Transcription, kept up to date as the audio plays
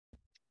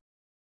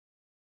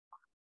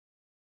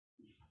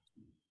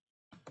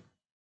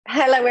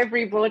Hello,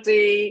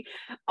 everybody.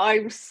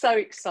 I'm so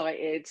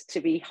excited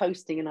to be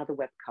hosting another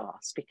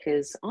webcast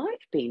because I've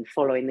been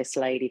following this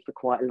lady for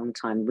quite a long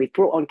time. We've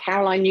brought on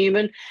Caroline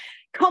Newman,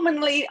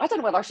 commonly, I don't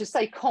know whether I should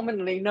say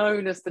commonly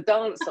known as the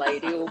Dance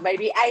Lady or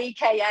maybe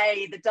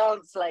AKA the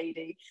Dance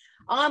Lady.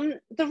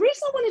 The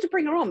reason I wanted to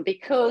bring her on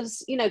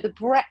because, you know, the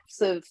breadth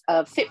of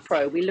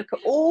FitPro, we look at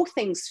all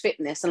things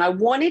fitness, and I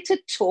wanted to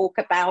talk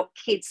about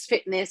kids'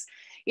 fitness,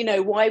 you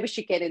know, why we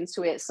should get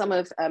into it, some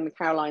of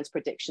Caroline's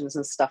predictions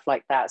and stuff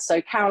like that.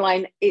 So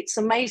Caroline, it's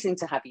amazing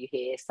to have you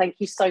here. Thank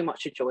you so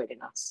much for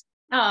joining us.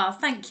 Oh,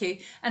 thank you.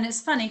 And it's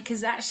funny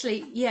because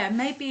actually, yeah,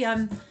 maybe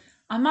I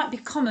might be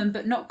common,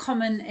 but not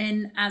common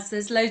in as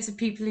there's loads of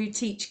people who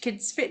teach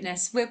kids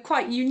fitness. We're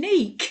quite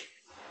unique.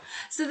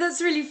 So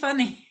that's really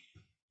funny.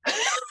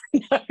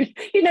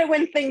 You know,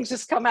 when things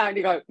just come out and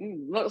you go,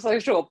 not so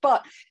sure,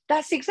 but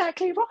that's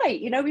exactly right.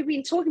 You know, we've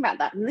been talking about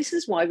that, and this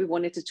is why we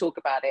wanted to talk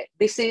about it.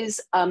 This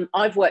is,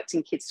 I've worked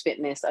in kids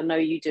fitness. I know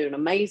you do an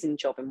amazing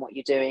job in what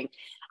you're doing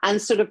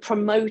and sort of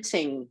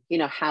promoting, you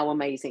know, how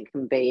amazing it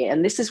can be.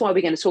 And this is why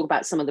we're going to talk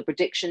about some of the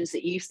predictions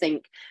that you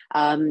think,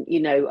 you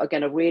know, are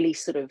going to really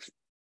sort of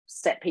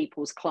set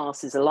people's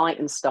classes alight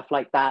and stuff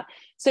like that.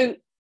 So,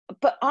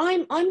 but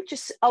I'm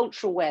just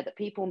ultra aware that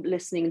people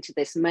listening to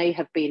this may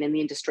have been in the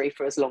industry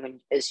for as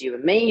long as you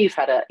and me. You've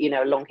had a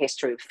long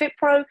history of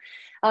FitPro,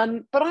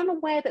 but I'm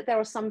aware that there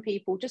are some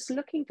people just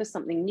looking for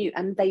something new,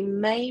 and they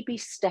may be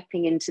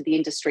stepping into the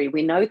industry.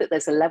 We know that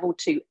there's a level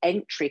 2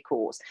 entry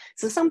course,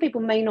 so some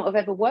people may not have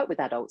ever worked with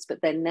adults, but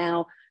they're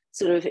now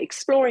sort of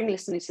exploring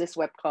listening to this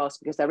webcast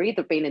because they're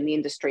either been in the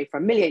industry for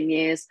a million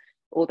years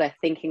or they're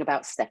thinking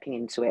about stepping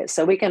into it.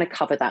 So we're going to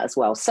cover that as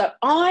well. So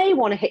I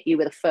want to hit you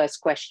with the first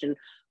question.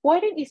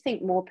 Why don't you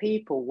think more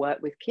people work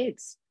with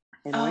kids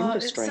in our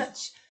industry?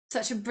 It's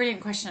such a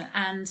brilliant question.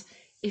 And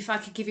if I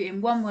could give it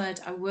in one word,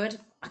 I would.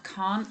 I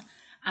can't,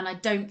 and I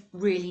don't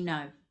really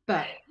know.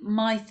 But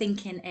my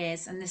thinking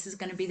is, and this is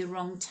going to be the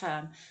wrong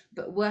term,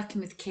 but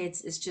working with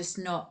kids is just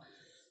not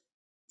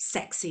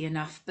sexy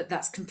enough. But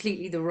that's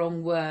completely the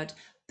wrong word.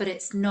 But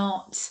it's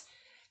not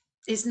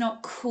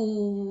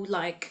cool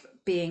like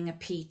being a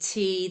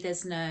PT.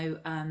 There's no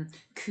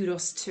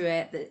kudos to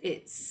it. That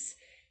it's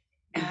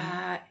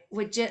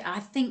I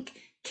think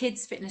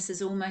kids fitness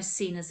is almost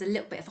seen as a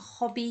little bit of a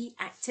hobby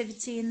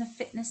activity in the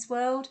fitness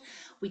world.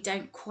 We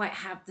don't quite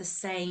have the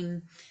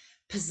same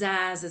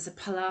pizzazz as a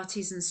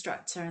Pilates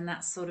instructor and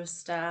that sort of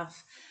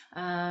stuff.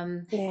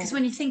 Because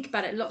when you think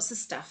about it, lots of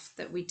stuff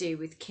that we do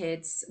with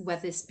kids,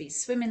 whether this be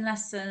swimming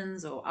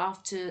lessons or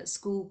after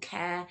school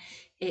care,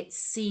 it's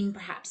seen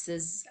perhaps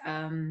as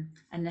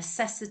a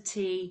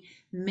necessity,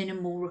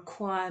 minimal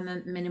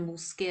requirement, minimal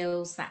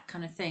skills, that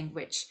kind of thing,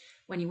 which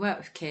when you work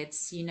with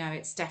kids, you know,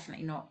 it's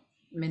definitely not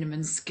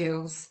minimum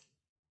skills.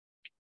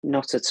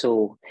 Not at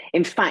all.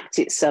 In fact,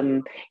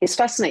 it's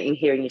fascinating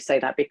hearing you say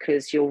that,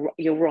 because you're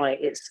right.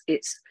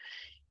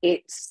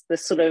 It's the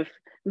sort of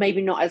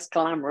maybe not as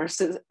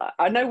glamorous as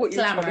I know what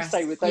you're trying to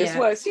say with those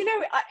words. You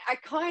know,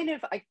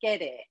 I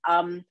get it.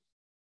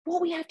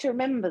 What we have to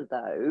remember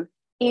though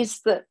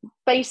is that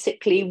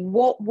basically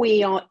what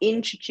we are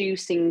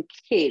introducing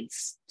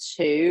kids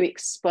to,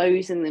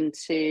 exposing them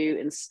to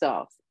and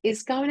stuff,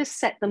 is going to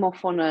set them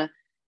off on a,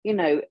 you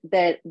know,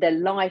 their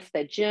life,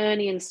 their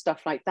journey and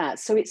stuff like that.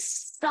 So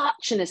it's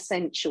such an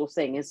essential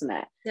thing, isn't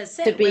it? That's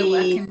it. We're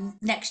working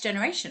next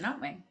generation,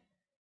 aren't we?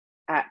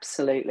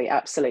 Absolutely.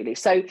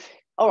 So,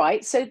 all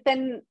right. So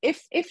then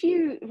if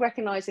you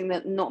recognizing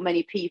that not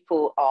many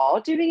people are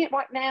doing it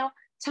right now,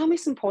 tell me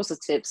some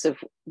positives of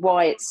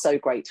why it's so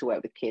great to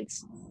work with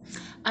kids.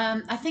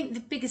 I think the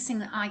biggest thing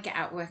that I get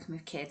out working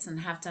with kids, and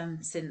have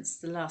done since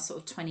the last sort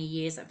of 20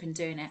 years I've been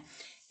doing it,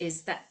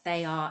 is that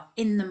they are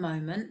in the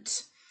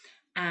moment,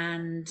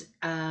 and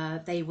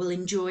they will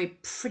enjoy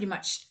pretty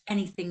much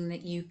anything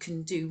that you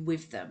can do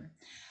with them.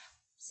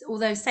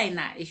 Although saying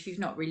that, if you've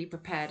not really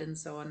prepared and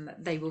so on,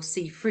 they will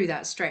see through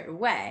that straight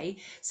away.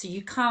 So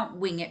you can't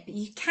wing it, but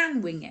you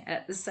can wing it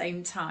at the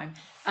same time.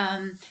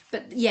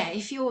 But yeah,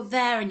 if you're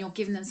there and you're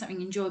giving them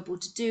something enjoyable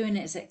to do and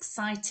it's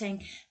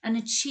exciting, and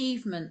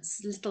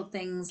achievements, little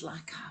things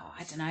like, oh,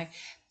 I don't know,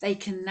 they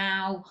can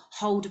now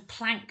hold a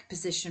plank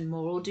position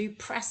more, or do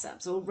press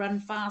ups, or run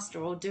faster,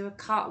 or do a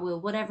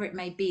cartwheel, whatever it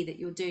may be that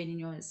you're doing in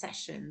your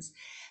sessions.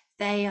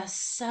 They are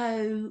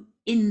so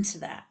into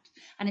that.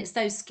 And it's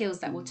those skills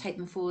that will take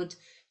them forward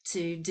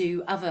to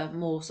do other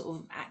more sort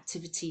of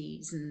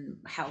activities and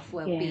health,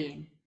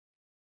 well-being.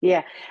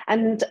 Yeah.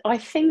 And I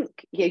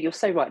think, yeah, you're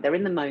so right. They're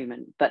in the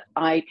moment, but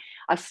I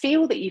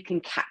feel that you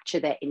can capture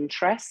their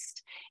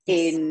interest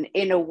in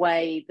a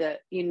way that,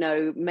 you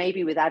know,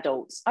 maybe with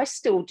adults, I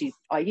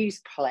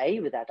use play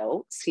with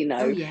adults, you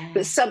know,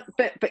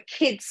 but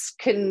kids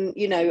can,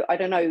 you know, I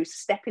don't know,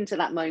 step into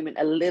that moment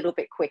a little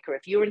bit quicker.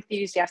 If you're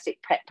enthusiastic,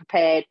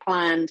 prepared,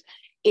 planned,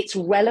 it's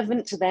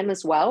relevant to them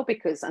as well,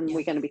 because, and Yeah.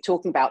 we're going to be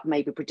talking about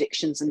maybe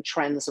predictions and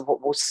trends of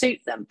what will suit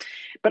them.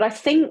 But I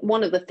think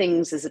one of the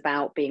things is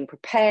about being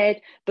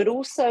prepared, but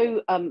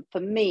also for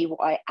me,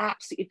 what I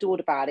absolutely adored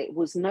about it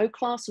was no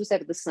class was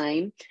ever the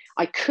same.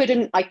 I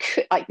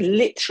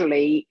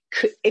literally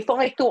could, if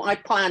I thought I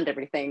planned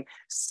everything,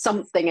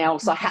 something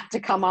else I had to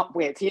come up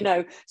with, you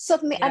know,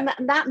 suddenly, Yeah.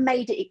 and that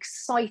made it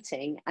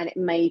exciting, and it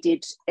made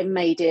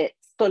it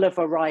full of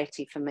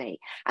variety for me.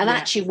 And Yeah.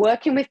 actually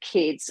working with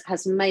kids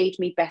has made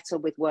me better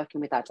with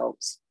working with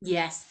adults.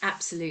 Yes,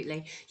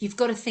 absolutely. You've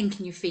got to think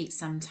in your feet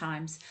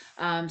sometimes.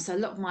 So a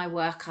lot of my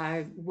work,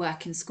 I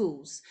work in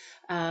schools.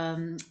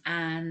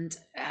 And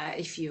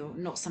if you're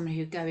not someone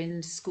who go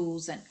into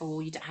schools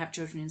or you don't have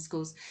children in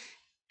schools,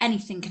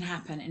 anything can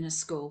happen in a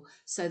school.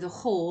 So the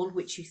hall,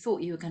 which you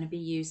thought you were going to be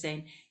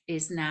using,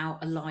 is now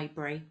a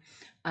library.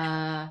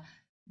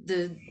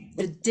 The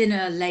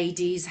dinner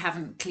ladies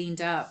haven't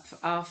cleaned up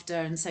after,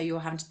 and so you're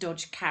having to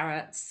dodge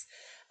carrots.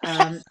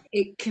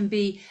 It can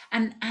be,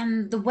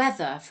 and the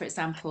weather, for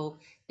example,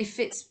 if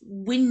it's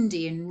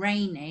windy and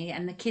rainy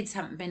and the kids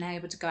haven't been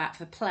able to go out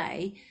for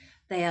play,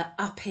 they are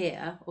up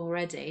here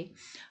already.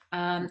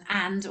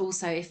 And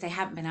also if they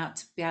haven't been able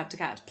to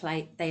get out to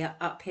play, they are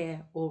up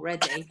here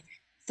already.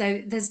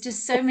 So there's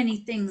just so many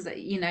things that,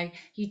 you know,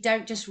 you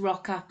don't just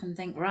rock up and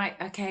think, right,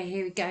 okay,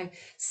 here we go,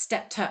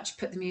 step touch,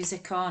 put the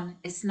music on.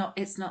 It's not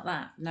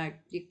that. No,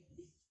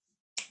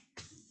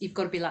 you've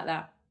got to be like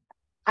that.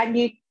 And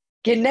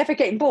you're never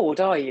getting bored,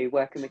 are you,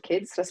 working with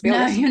kids? Let's be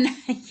No,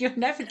 honest. you're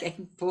never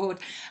getting bored.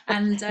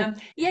 And on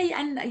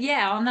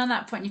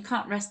that point, you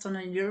can't rest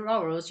on your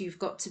laurels. You've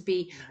got to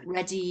be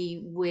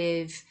ready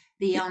with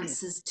the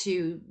answers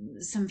to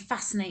some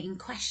fascinating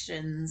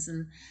questions,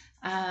 and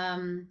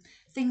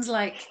things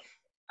like,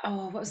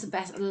 oh, what was the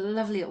best? A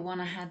lovely little one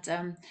I had.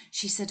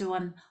 She said, "Oh,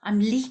 I'm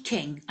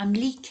leaking. I'm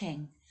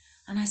leaking,"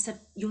 and I said,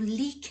 "You're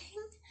leaking?"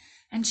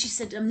 And she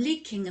said, "I'm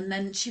leaking," and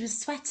then she was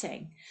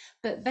sweating.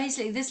 But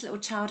basically, this little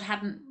child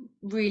hadn't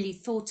really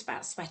thought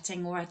about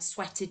sweating, or had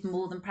sweated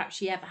more than perhaps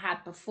she ever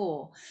had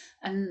before.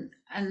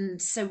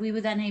 And so we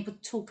were then able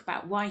to talk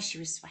about why she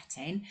was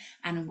sweating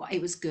and what it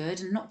was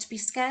good and not to be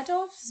scared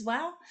of as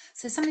well.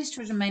 So some of these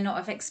children may not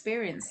have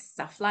experienced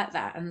stuff like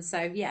that. And so,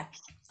 yeah,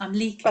 I'm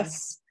leaking.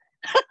 That's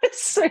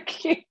so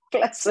cute.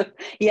 Bless them.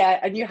 Yeah,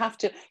 and you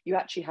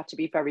actually have to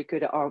be very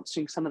good at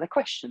answering some of the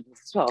questions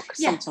as well, because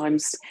Yeah.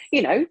 sometimes,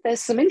 you know,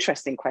 there's some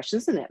interesting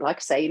questions, isn't it? Like I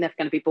say, you're never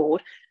going to be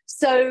bored.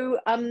 So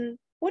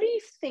what do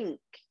you think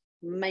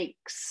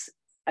makes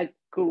a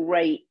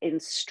great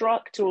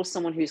instructor or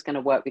someone who's going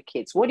to work with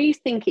kids? What do you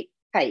think it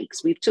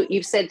takes?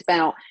 You've said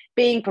about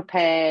being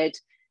prepared,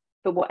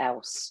 but what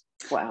else?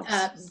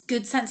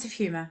 Good sense of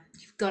humor.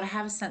 You've got to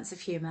have a sense of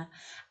humor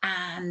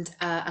and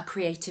a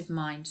creative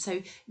mind.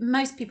 So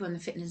most people in the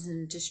fitness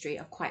industry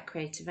are quite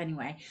creative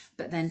anyway,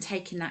 but then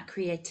taking that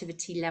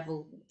creativity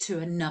level to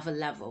another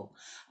level.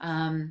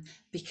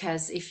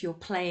 Because if you're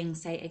playing,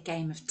 say, a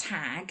game of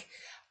tag,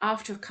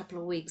 after a couple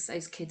of weeks,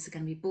 those kids are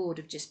going to be bored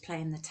of just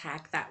playing the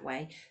tag that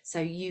way. So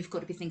you've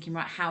got to be thinking,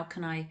 right, how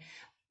can I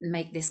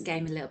make this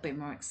game a little bit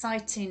more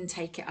exciting,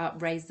 take it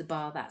up, raise the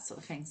bar, that sort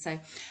of thing. So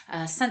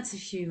sense of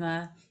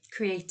humor,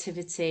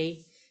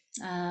 creativity,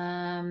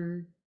 I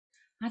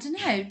don't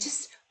know,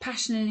 just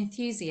passion and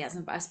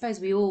enthusiasm. But I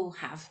suppose we all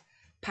have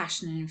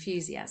passion and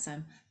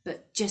enthusiasm,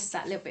 but just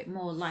that little bit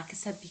more, like I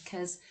said,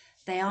 because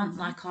they aren't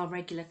like our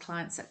regular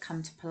clients that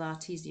come to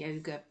Pilates,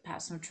 yoga,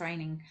 personal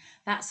training,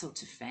 that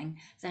sort of thing.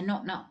 They're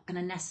not going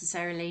to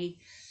necessarily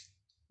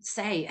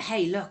say,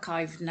 hey, look,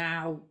 I've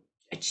now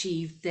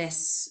achieved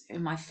this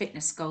in my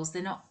fitness goals.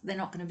 They're not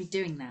going to be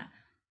doing that.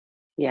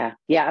 Yeah,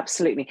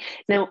 absolutely.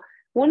 Now,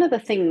 one of the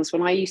things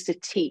when I used to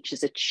teach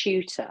as a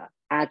tutor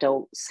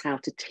adults how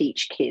to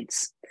teach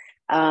kids,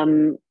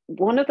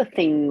 one of the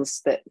things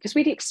that, because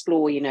we'd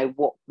explore, you know,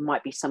 what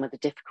might be some of the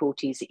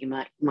difficulties that you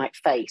might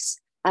face.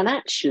 And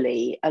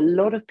actually, a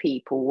lot of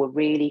people were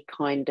really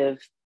kind of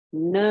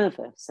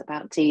nervous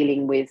about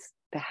dealing with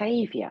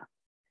behavior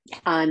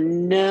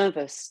and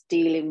nervous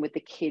dealing with the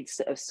kids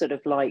that are sort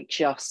of like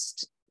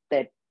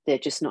they're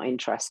just not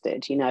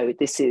interested. You know,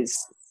 this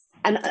is,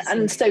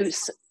 and so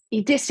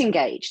you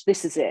disengage.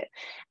 This is it.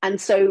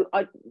 And so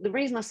the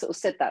reason I sort of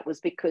said that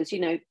was because, you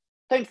know,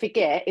 don't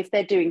forget, if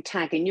they're doing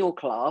tag in your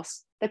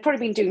class, they've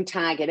probably been doing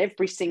tag at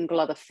every single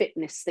other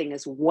fitness thing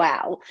as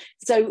well.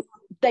 So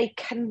they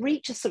can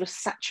reach a sort of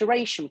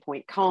saturation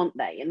point, can't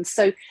they? And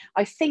so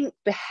I think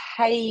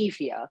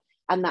behavior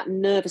and that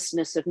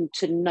nervousness of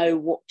to know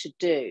what to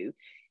do,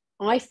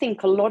 I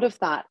think a lot of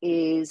that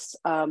is,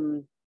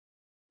 you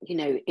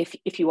know,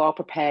 if you are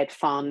prepared,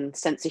 fun,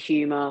 sense of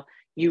humor,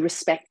 you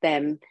respect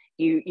them,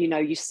 you know,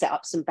 you set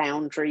up some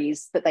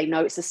boundaries that they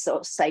know it's a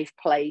sort of safe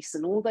place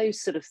and all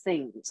those sort of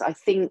things. I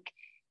think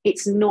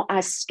it's not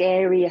as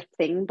scary a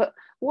thing. But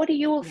what are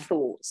your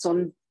thoughts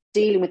on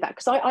dealing with that?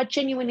 Because I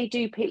genuinely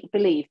do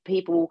believe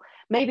people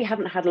maybe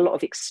haven't had a lot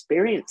of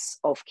experience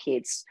of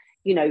kids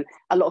you know,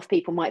 a lot of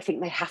people might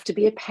think they have to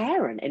be a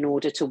parent in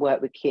order to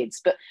work with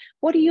kids. But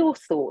what are your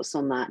thoughts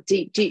on that?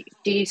 Do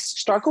you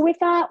struggle with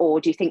that,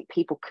 or do you think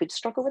people could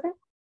struggle with it?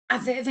 I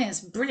think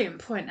it's a brilliant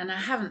point, and I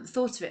haven't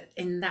thought of it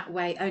in that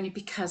way only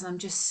because I'm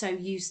just so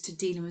used to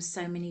dealing with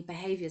so many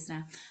behaviours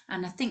now.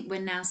 And I think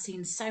we're now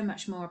seeing so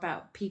much more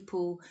about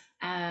people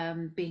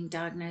being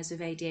diagnosed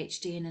with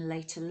ADHD in a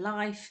later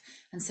life,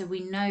 and so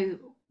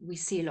we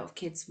see a lot of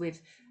kids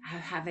with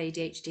have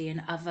ADHD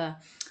and other,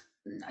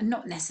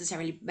 not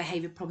necessarily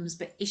behaviour problems,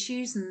 but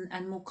issues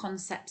and more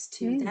concepts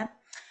to them.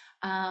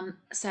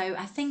 So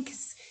I think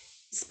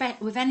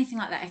with anything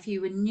like that, if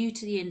you were new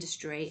to the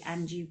industry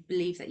and you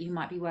believe that you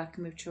might be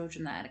working with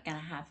children that are going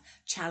to have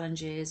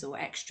challenges or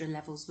extra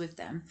levels with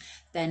them,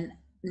 then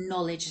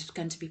knowledge is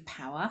going to be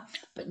power,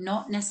 but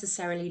not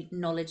necessarily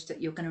knowledge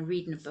that you're going to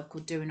read in a book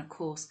or do in a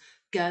course.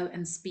 Go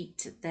and speak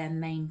to their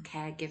main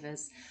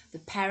caregivers. The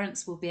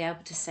parents will be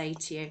able to say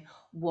to you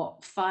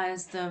what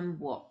fires them,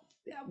 what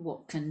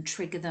can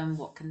trigger them,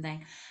 what can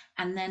they,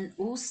 and then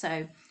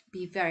also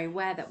be very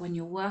aware that when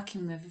you're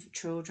working with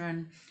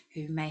children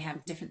who may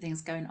have different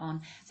things going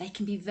on, they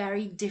can be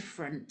very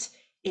different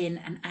in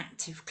an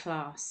active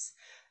class.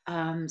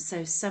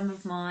 So some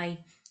of my,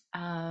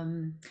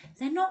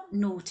 they're not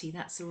naughty,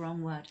 that's the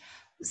wrong word.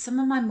 Some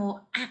of my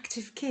more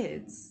active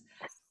kids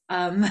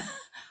are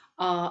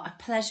a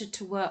pleasure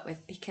to work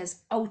with,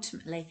 because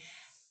ultimately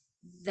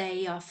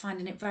they are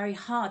finding it very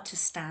hard to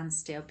stand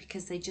still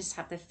because they just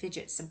have their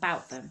fidgets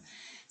about them.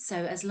 So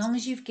as long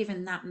as you've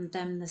given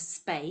them the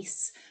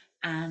space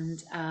and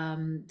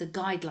the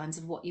guidelines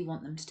of what you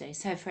want them to do.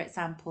 So for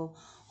example,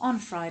 on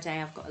Friday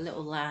I've got a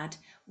little lad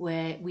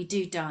where we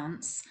do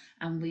dance,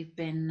 and we've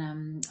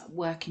been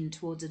working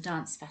towards a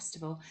dance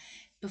festival.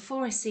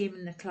 Before I see him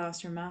in the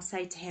classroom, I'll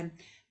say to him,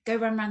 go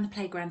run around the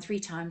playground 3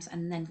 times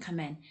and then come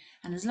in.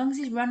 And as long as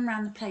he's run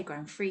around the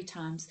playground 3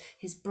 times,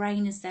 his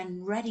brain is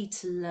then ready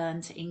to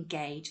learn to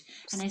engage.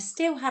 And he'll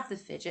still have the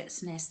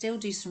fidgets, and he'll still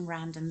do some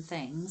random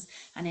things,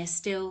 and he'll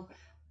still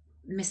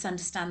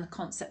misunderstand the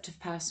concept of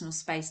personal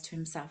space to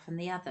himself and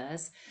the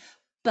others.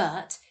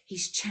 But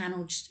he's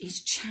channeled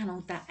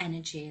that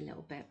energy a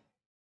little bit.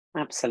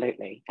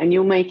 Absolutely. And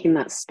you're making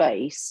that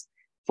space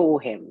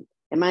for him.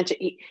 Imagine,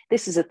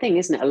 this is a thing,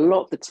 isn't it? A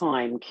lot of the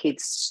time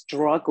kids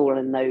struggle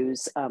in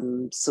those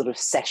sort of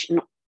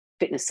not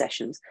fitness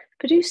sessions,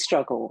 but do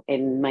struggle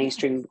in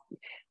mainstream.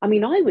 I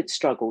mean, I would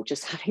struggle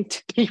just having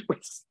to be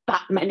with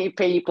that many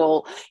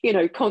people, you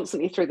know,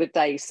 constantly through the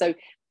day. So,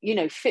 you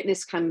know,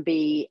 fitness can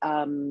be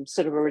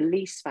sort of a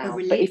release valve.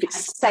 But if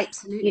it's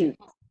safe, you know,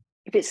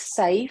 if it's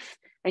safe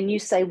and you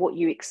say what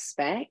you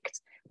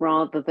expect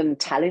rather than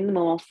telling them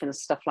off and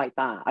stuff like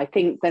that, I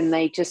think then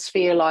they just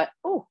feel like,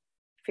 oh,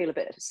 feel a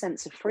bit of a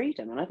sense of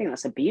freedom. And I think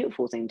that's a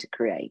beautiful thing to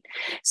create.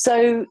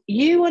 So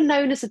you are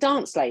known as a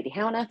dance lady.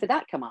 How on earth did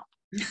that come up?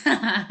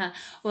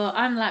 Well,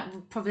 I'm like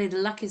probably the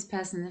luckiest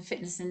person in the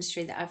fitness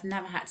industry that I've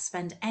never had to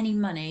spend any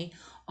money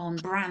on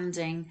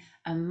branding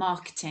and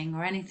marketing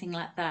or anything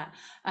like that.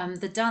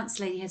 The dance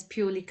lady has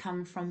purely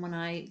come from when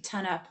I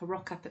turn up or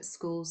rock up at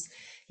schools.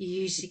 You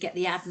usually get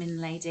the admin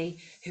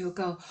lady who will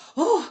go,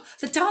 oh,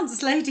 the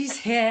dance lady's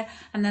here.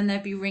 And then they'll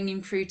be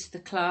ringing through to the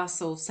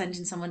class or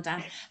sending someone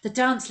down. The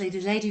dance lady,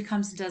 the lady who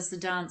comes and does the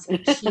dance,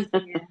 she's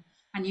here.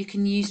 And you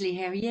can usually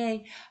hear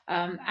yay,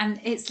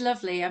 and it's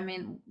lovely. I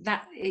mean,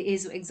 that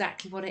is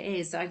exactly what it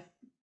is. I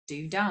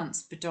do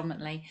dance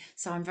predominantly,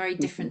 so I'm very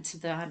different to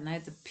the, I don't know,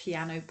 the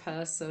piano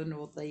person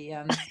or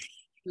the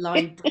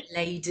library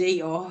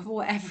lady or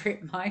whatever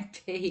it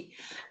might be.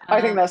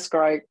 I think that's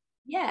great.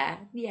 Yeah,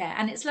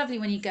 and it's lovely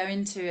when you go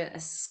into a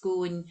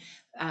school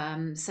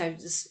and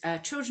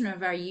children are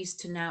very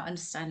used to now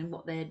understanding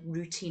what their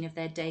routine of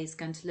their day is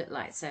going to look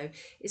like. So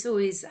it's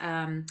always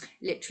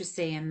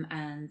literacy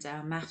and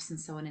maths and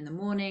so on in the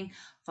morning,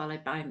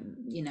 followed by,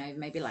 you know,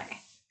 maybe like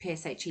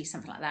PSHE,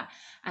 something like that.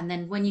 And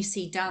then when you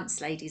see dance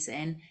ladies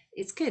in,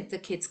 it's good, the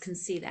kids can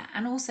see that.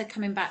 And also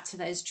coming back to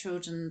those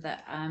children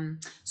that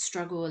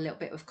struggle a little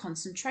bit with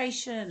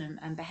concentration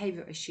and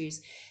behavior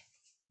issues,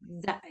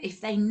 that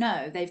if they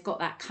know they've got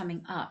that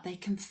coming up, they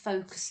can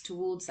focus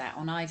towards that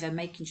on either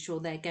making sure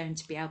they're going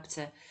to be able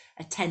to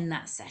attend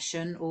that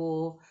session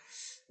or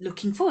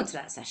looking forward to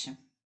that session.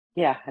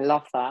 Yeah, I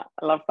love that.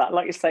 I love that.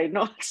 Like you say,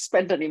 not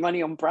spend any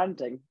money on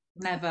branding.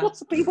 Never.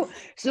 Lots of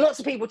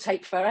people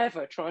take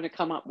forever trying to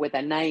come up with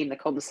their name, the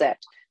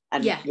concept.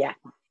 And yeah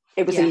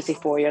it was easy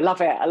for you. I love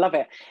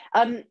it.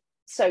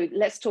 So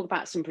let's talk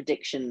about some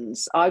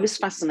predictions. I was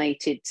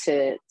fascinated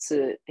to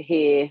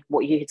hear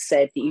what you had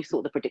said that you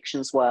thought the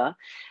predictions were.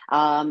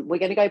 We're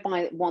going to go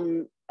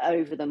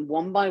over them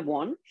one by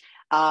one.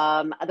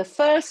 The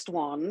first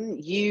one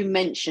you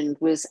mentioned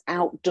was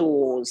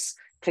outdoors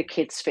for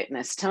kids'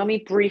 fitness. Tell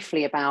me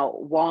briefly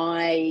about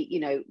why, you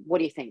know, what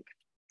do you think?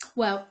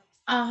 Well,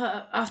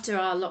 after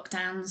our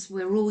lockdowns,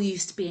 we're all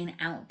used to being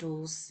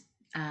outdoors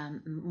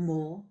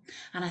more,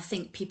 and I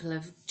think people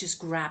have just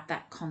grabbed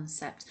that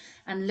concept.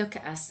 And look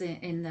at us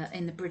in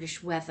the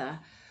British weather.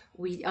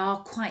 we are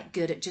quite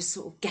good at just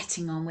sort of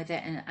getting on with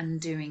it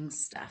and doing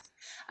stuff.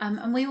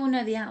 And we all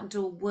know the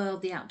outdoor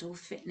world, the outdoor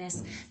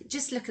fitness.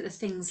 Just look at the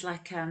things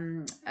like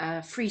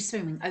free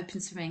swimming, open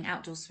swimming,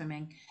 outdoor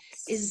swimming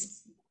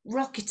is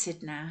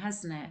rocketed now,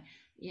 hasn't it?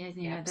 Yeah,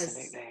 Yeah, there's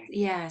absolutely.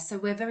 yeah, so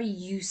we're very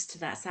used to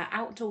that. So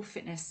outdoor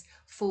fitness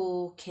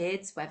for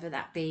kids, whether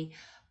that be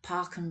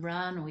park and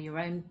run or your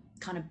own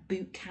kind of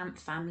boot camp,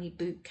 family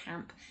boot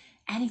camp,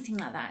 anything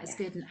like that is Yeah.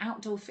 good. And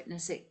outdoor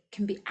fitness, it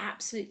can be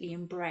absolutely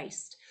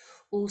embraced.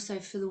 Also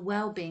for the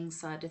well-being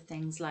side of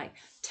things, like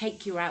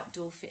take your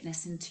outdoor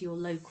fitness into your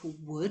local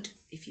wood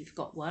if you've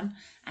got one,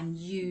 and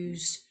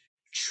use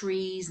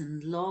trees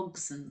and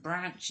logs and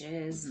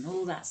branches and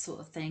all that sort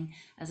of thing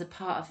as a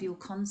part of your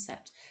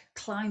concept.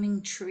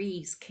 Climbing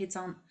trees, kids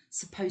aren't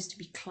supposed to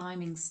be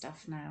climbing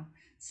stuff now,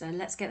 so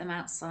let's get them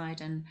outside,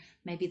 and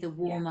maybe the Yeah.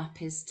 warm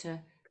up is to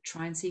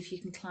try and see if you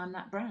can climb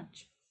that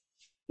branch.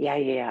 Yeah,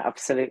 yeah,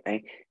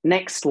 absolutely.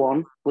 Next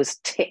one was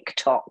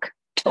TikTok.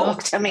 Talk Oh.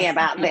 to me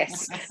about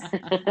this.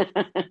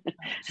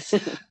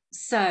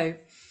 So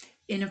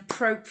in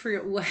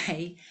appropriate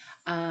way,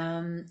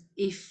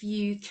 if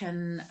you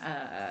can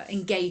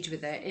engage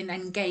with it and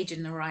engage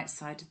in the right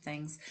side of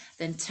things,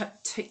 then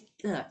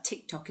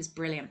TikTok is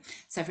brilliant.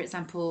 So for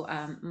example,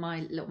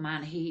 my little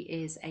man, he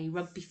is a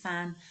rugby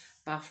fan.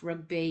 Bath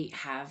Rugby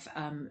have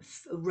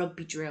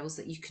rugby drills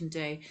that you can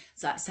do,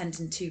 so like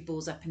sending two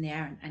balls up in the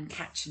air and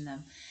catching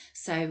them.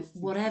 So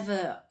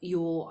whatever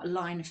your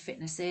line of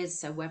fitness is,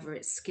 so whether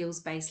it's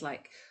skills based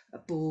like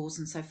balls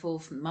and so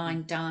forth,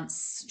 mine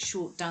dance,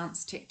 short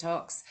dance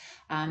TikToks,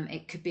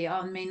 it could be,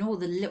 I mean, all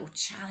the little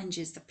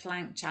challenges, the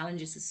plank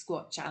challenges, the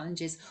squat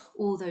challenges,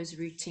 all those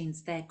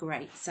routines, they're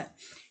great. So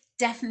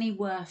definitely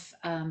worth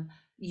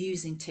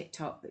using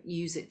TikTok, but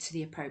use it to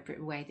the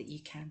appropriate way that you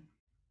can.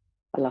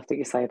 I love that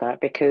you say that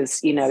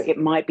because, you know, it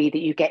might be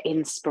that you get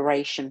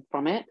inspiration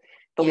from it,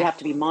 but we Yeah. have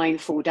to be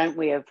mindful, don't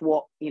we, of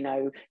what, you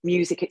know,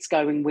 music it's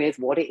going with,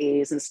 what it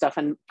is and stuff,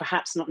 and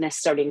perhaps not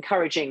necessarily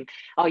encouraging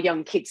our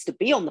young kids to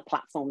be on the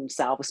platform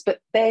themselves,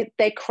 but their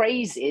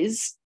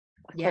crazes.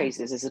 Yeah.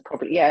 Crazes is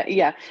probably,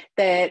 yeah.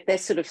 They're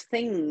sort of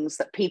things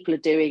that people are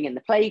doing in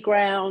the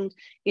playground,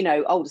 you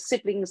know, older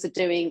siblings are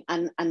doing,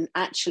 and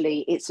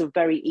actually it's a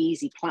very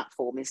easy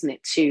platform, isn't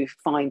it, to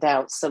find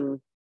out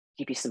some,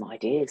 give you some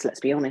ideas,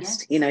 let's be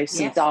honest, you Yes. know,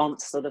 some Yes.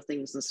 dance sort of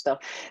things and stuff.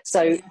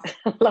 So Yeah.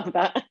 I love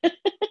that.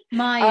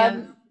 My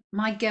um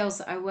my girls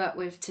that I work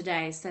with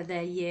today, so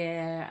they're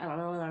year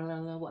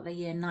what they're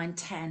year 9,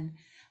 10.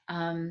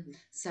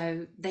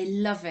 So they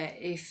love it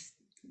if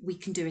we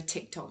can do a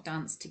TikTok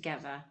dance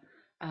together.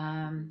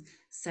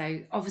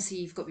 So obviously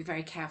you've got to be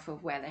very careful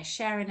of where they're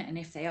sharing it and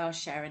if they are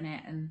sharing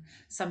it. And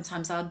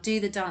sometimes I'll do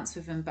the dance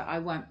with them, but I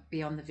won't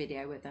be on the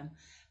video with them.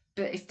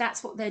 But if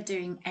that's what they're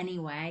doing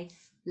anyway,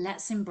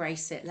 let's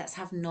embrace it. Let's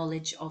have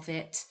knowledge of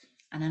it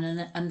and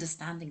an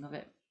understanding of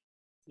it.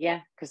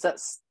 yeah, because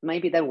that's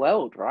maybe their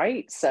world,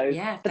 right? So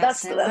Yeah, but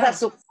that's that's their world.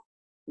 that's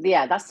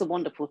yeah, that's the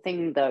wonderful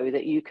thing though,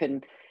 that you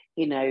can,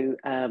 you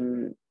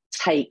know,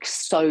 take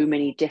so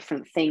many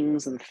different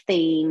things and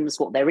themes,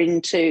 what they're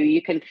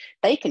into.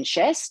 They can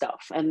share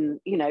stuff and,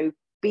 you know,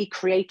 be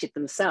creative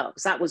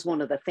themselves. That was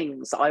one of the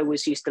things I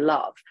always used to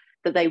love,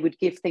 that they would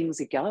give things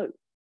a go.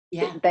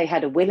 Yeah, They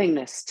had a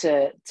willingness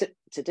to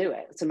do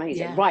it. It's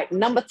amazing. yeah. Right,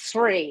 number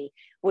 3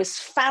 was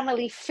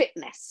family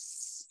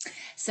fitness.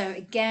 So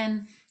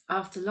again,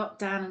 after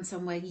lockdown and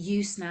some we're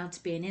used now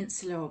to being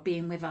insular or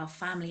being with our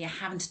family or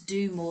having to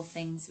do more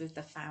things with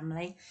the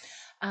family.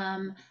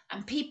 And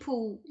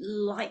people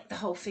like the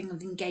whole thing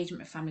of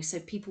engagement with family. So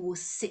people will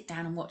sit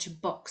down and watch a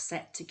box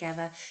set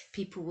together.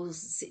 People will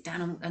sit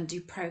down and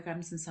do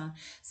programs and so on.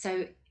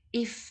 So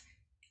if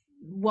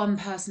one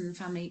person in the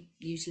family,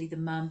 usually the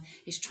mum,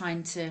 is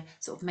trying to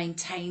sort of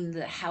maintain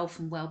the health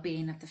and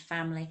well-being of the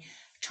family,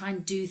 try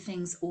and do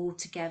things all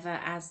together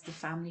as the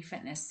family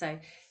fitness. So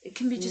it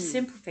can be just Mm.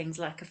 simple things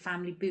like a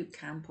family boot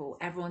camp, or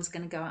everyone's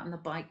going to go out on the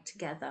bike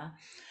together,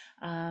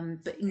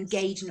 but Yes.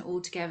 engaging it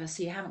all together,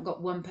 so you haven't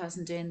got one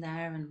person doing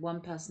there and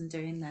one person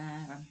doing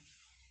there.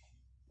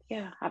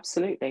 Yeah,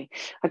 absolutely.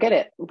 I get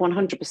it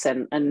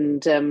 100%.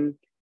 And,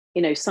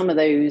 you know, some of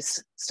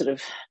those sort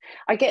of,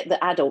 I get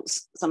that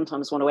adults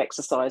sometimes want to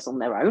exercise on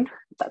their own,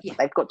 that Yeah,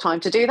 they've got time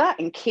to do that.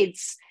 And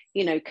kids,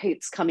 you know,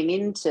 kids coming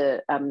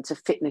into to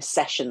fitness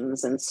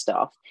sessions and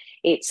stuff,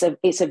 it's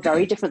a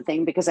very different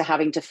thing because they're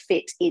having to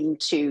fit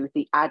into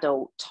the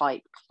adult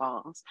type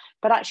class.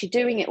 But actually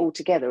doing it all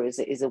together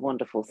is a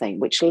wonderful thing,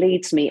 which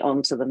leads me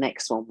on to the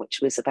next one, which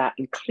was about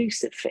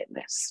inclusive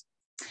fitness.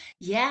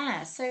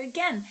 yeah. So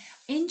again,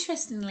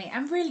 interestingly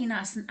and really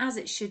nice, and as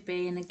it should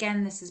be. And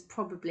again, this is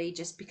probably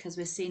just because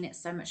we're seeing it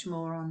so much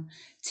more on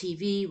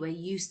TV. We're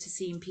used to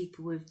seeing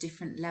people with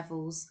different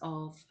levels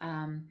of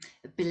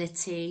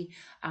ability,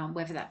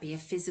 whether that be a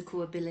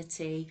physical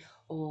ability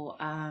or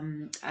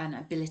an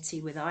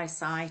ability with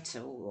eyesight,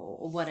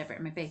 or whatever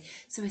it may be.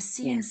 So we're Yeah.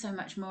 seeing so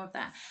much more of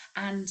that.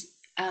 And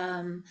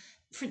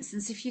for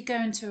instance, if you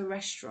go into a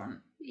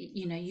restaurant,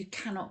 you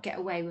cannot get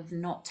away with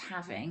not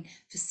having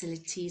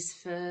facilities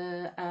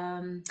for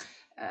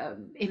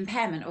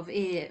impairment of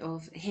ear,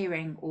 of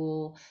hearing,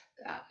 or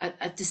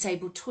a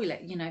disabled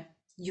toilet, you know,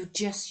 you're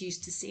just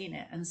used to seeing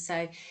it. And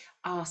so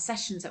our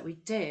sessions that we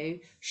do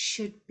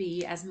should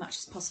be as much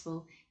as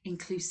possible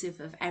inclusive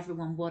of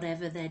everyone,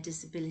 whatever their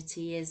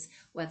disability is,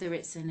 whether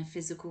it's in a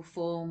physical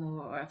form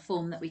or a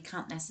form that we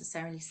can't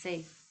necessarily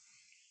see.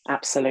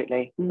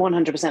 Absolutely,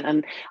 100%.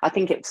 And I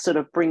think it sort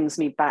of brings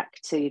me back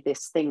to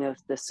this thing of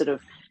the sort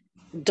of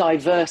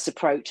diverse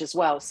approach as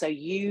well. So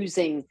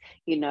using,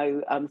 you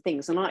know,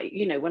 things. And I,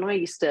 you know, when I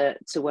used to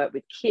work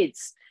with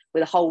kids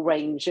with a whole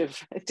range of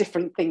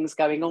different things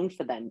going on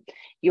for them,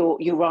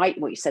 you're right,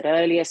 what you said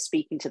earlier,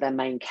 speaking to their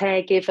main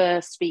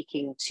caregiver,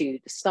 speaking to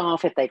the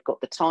staff if they've got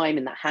the time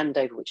in that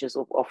handover, which is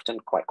often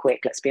quite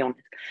quick, let's be honest.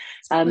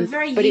 We're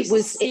very But it used to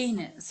was, seeing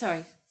it.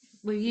 Sorry,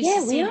 we're used to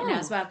yeah, we seeing it now are.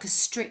 as well, because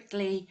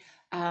Strictly,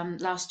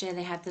 last year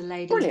they had the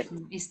lady Brilliant.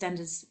 from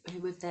EastEnders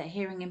with their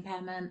hearing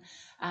impairment.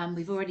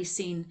 We've already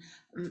seen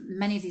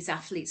many of these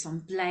athletes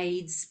on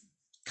blades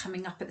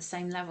coming up at the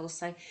same level.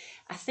 So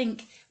I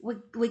think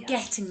we're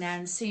getting there,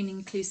 and soon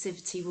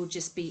inclusivity will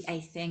just be a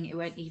thing. It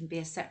won't even be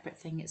a separate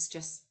thing. It's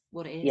just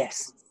what it is.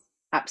 Yes,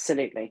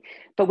 absolutely.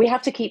 But we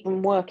have to keep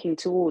on working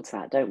towards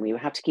that, don't we? We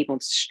have to keep on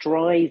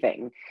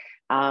striving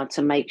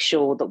to make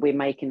sure that we're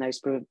making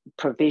those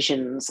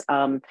provisions.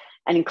 An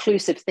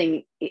inclusive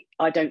thing,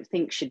 I don't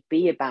think, should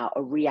be about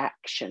a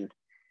reaction.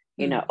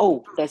 You know,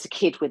 oh, there's a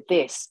kid with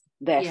this,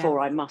 therefore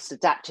I must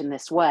adapt in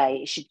this way.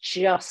 It should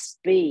just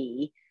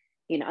be,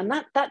 you know, and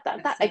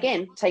that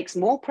again takes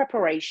more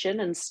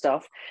preparation and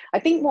stuff. I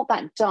think what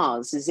that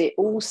does is it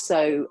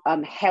also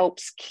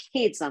helps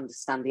kids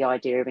understand the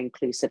idea of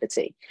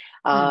inclusivity.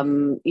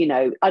 You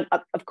know,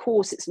 of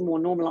course it's more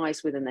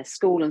normalized within their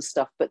school and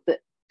stuff, but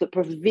the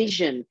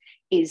provision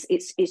is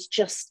it's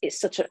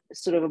such a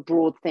sort of a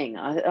broad thing.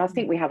 I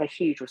think we have a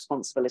huge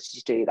responsibility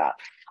to do that.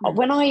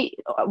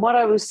 What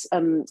I was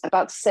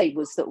about to say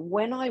was that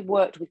when I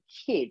worked with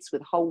kids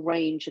with a whole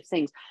range of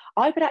things,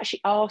 I would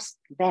actually ask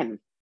them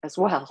as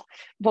well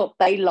what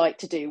they like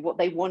to do, what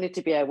they wanted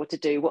to be able to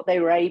do, what they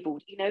were able,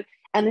 you know.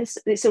 And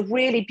it's a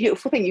really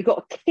beautiful thing. You've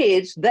got a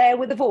kid there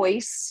with a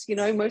voice, you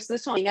know, most of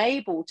the time, being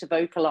able to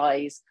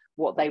vocalize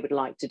what they would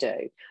like to do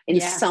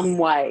in some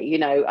way, you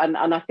know, and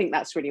I think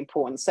that's really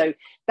important. So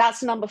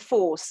that's number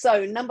 4.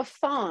 So number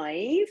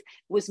 5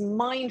 was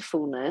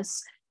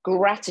mindfulness,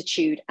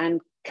 gratitude, and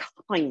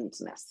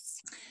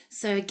kindness.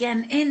 So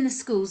again, in the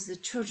schools, the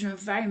children are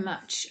very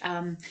much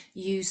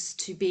used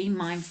to being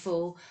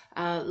mindful.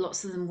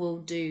 Lots of them will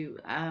do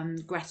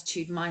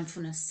gratitude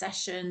mindfulness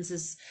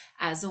sessions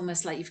as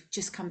almost like you've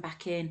just come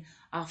back in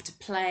after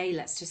play.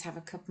 Let's just have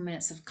a couple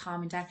minutes of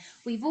calming down.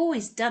 We've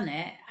always done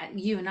it.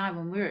 You and I,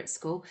 when we were at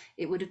school,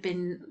 it would have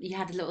been, you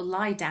had a little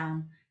lie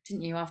down,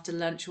 didn't you, after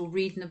lunch, or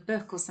reading a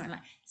book or something like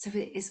that. So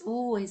it's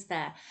always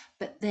there,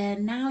 but they're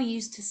now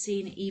used to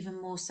seeing it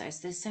even more so. So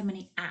there's so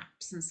many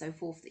apps and so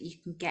forth that you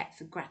can get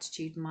for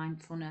gratitude,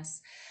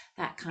 mindfulness,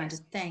 that kind of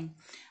thing.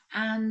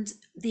 And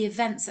the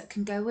events that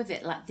can go with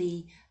it, like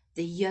the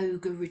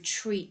yoga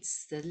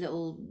retreats, the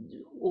little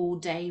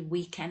all-day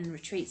weekend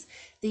retreats,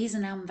 these are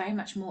now very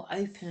much more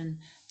open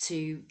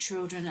to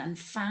children and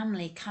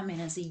family coming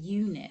as a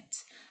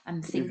unit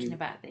and thinking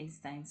about these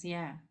things.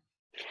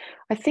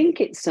 I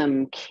think it's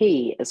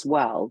key as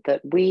well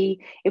that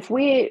if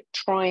we're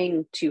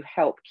trying to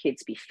help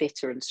kids be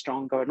fitter and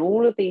stronger and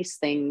all of these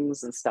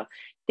things and stuff,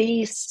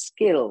 these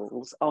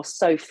skills are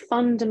so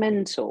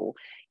fundamental.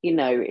 You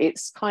know,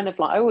 it's kind of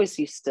like, I always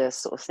used to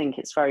sort of think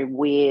it's very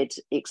weird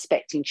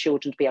expecting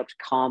children to be able to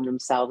calm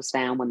themselves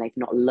down when they've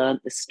not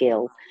learnt the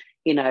skill.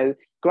 You know,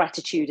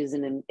 gratitude is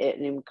an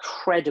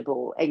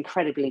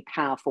incredibly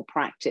powerful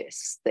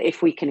practice that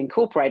if we can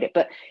incorporate it.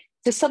 But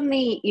to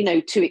suddenly, you know,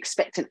 to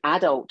expect an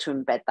adult to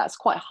embed that's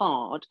quite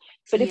hard.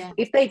 But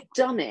if they've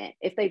done it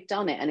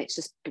and it's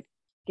just,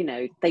 you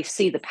know, they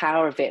see the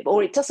power of it,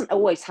 or it doesn't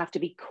always have to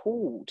be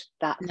called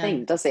that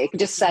thing, does it? It can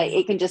just say,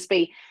 it can just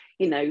be,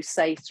 you know,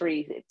 say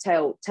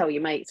tell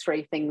your mate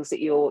 3 things that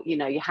you're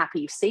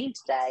happy you've seen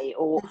today,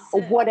 or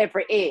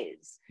whatever it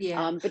is.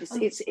 But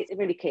it's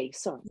really key.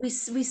 Sorry. We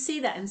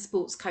see that in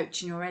sports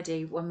coaching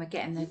already, when we're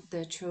getting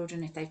the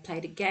children, if they've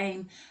played a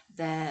game,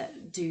 they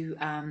do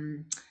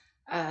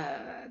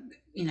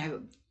you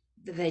know,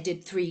 they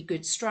did 3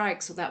 good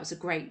strikes, or that was a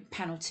great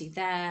penalty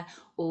there,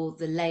 or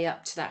the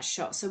layup to that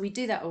shot. So we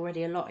do that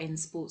already a lot in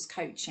sports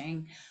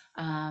coaching,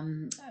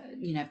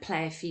 you know,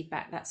 player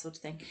feedback, that sort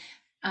of thing.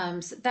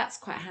 So that's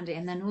quite handy.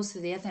 And then also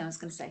the other thing I was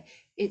going to say,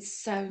 it's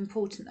so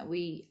important that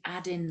we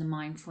add in the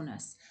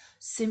mindfulness,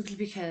 simply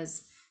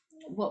because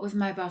what with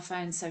mobile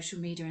phones, social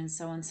media and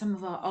so on, some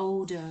of our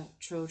older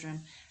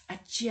children are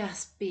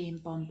just being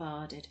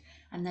bombarded,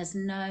 and there's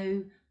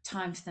no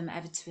time for them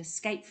ever to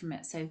escape from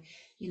it. So,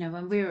 you know,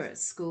 when we were at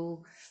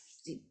school,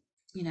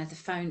 you know, the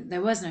phone,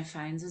 there was no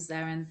phones, was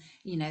there? And,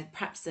 you know,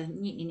 perhaps the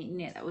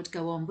that would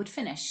go on would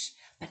finish,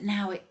 but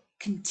now it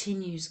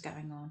continues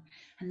going on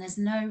and there's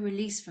no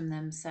release from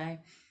them. So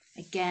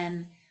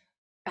again,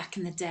 back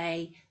in the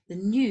day, the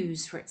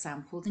news, for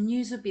example, the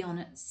news would be on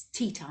at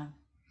tea time.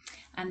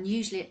 And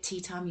usually at tea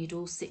time, you'd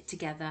all sit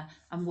together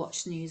and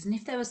watch news. And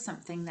if there was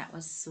something that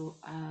was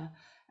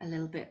a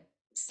little bit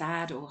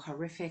sad or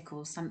horrific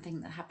or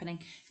something that happening,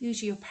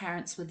 usually your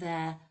parents were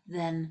there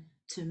then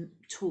to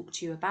talk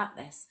to you about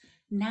this.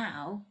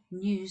 Now,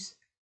 news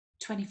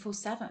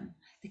 24/7.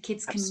 The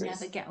kids can Absolutely.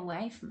 never get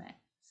away from it.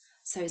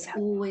 So it's Yeah.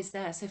 always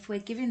there. So if we're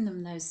giving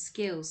them those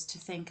skills to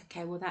think,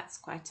 okay, well, that's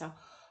quite a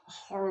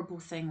horrible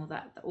thing,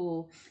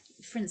 or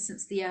for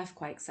instance, the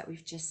earthquakes that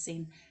we've just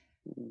seen,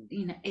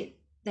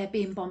 they're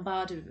being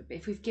bombarded with it.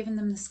 If we've given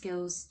them the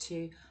skills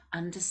to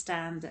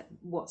understand that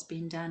what's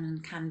being done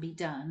and can be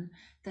done,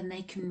 then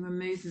they can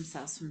remove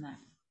themselves from that.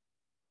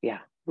 Yeah,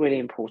 really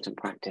important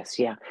practice.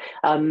 Yeah.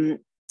 And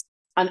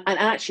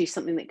actually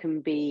something that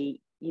can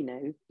be,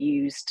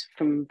 used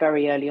from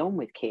very early on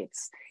with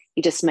kids.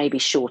 You just maybe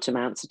short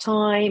amounts of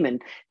time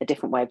and a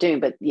different way of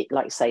doing, but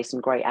like you say, some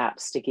great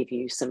apps to give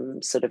you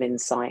some sort of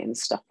insight and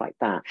stuff like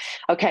that.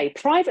 Okay,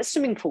 private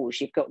swimming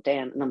pools, you've got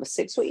down at number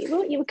 6. What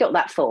you got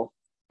that for?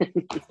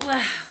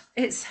 Well,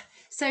 it's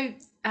so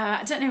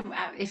I don't know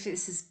if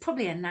this is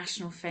probably a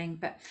national thing,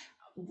 but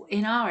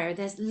in our area,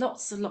 there's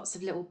lots and lots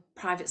of little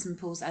private swimming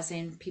pools, as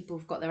in people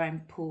have got their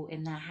own pool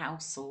in their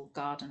house or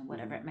garden or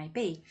whatever it may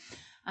be.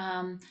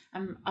 And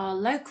our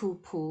local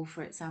pool,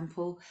 for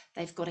example,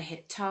 they've got to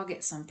hit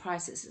targets on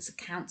prices. It's a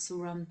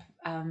council-run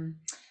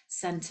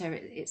centre.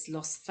 It's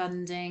lost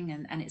funding,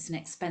 and it's an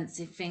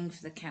expensive thing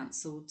for the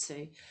council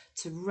to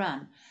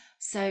run.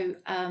 So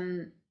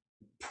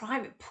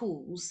private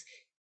pools,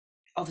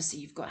 obviously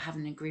you've got to have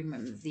an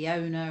agreement with the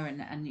owner and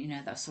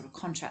that sort of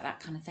contract, that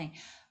kind of thing.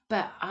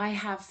 But I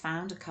have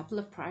found a couple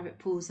of private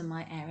pools in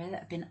my area that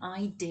have been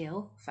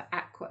ideal for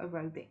aqua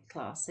aerobic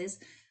classes,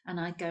 and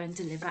I go and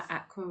deliver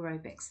aqua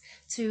aerobics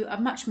to a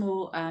much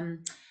more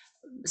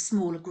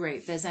smaller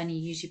group. There's only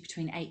usually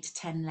between 8 to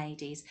 10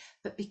 ladies,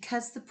 but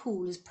because the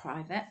pool is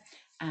private,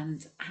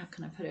 and how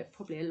can I put it,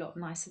 probably a lot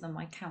nicer than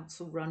my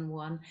council run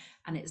one,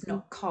 and it's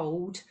not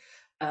cold,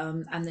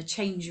 and the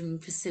changing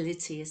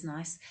facility is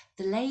nice,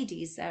 the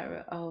ladies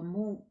there are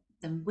more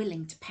than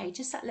willing to pay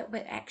just that little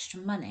bit extra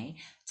money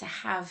to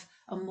have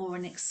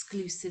an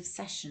exclusive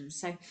session.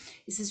 So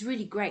this is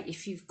really great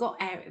if you've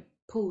got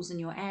pools in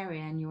your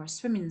area and you're a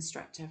swimming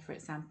instructor, for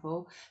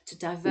example, to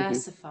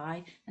diversify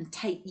and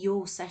take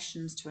your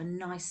sessions to a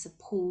nicer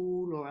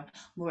pool or a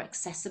more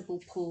accessible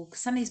pool,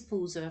 because some of these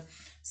pools are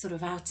sort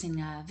of out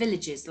in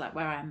villages, like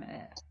where I'm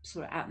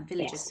sort of out in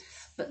villages.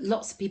 Yes. But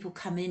lots of people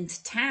come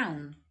into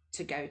town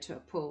to go to a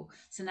pool,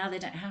 so now they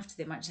don't have to,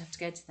 they might just have to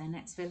go to their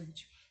next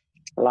village.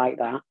 Like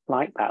that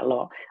a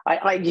lot.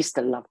 I used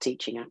to love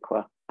teaching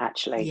aqua,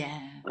 actually.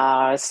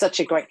 Yeah. Such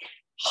a great,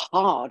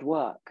 hard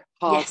work,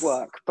 but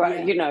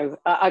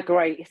a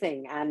great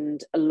thing,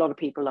 and a lot of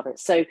people love it.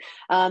 So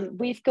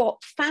we've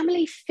got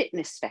family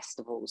fitness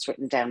festivals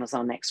written down as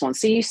our next one.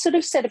 So you sort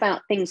of said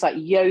about things like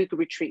yoga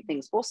retreat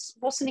things.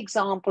 What's an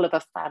example of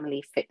a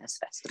family fitness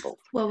festival?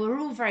 Well, we're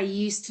all very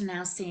used to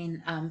now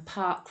seeing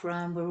park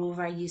run. We're all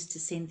very used to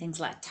seeing things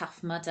like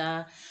Tough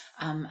Mudder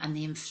and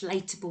the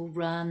inflatable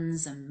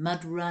runs and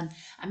mud run.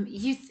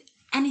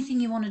 Anything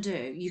you want to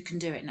do, you can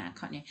do it now,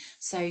 can't you?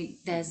 So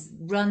there's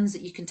runs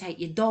that you can take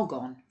your dog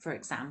on, for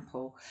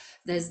example.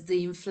 There's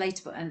the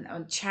inflatable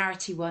and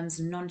charity ones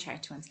and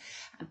non-charity ones.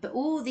 But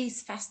all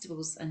these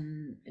festivals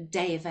and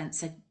day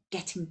events are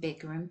getting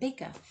bigger and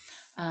bigger.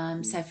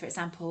 So, for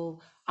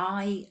example,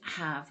 I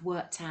have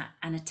worked at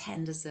and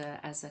attend as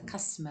a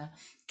customer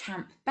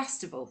Camp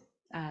Festival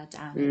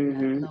down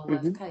in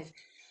Lulworth Cove.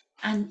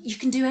 And you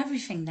can do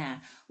everything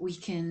there. We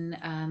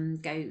can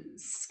go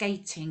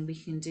skating, we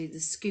can do the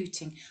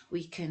scooting,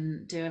 we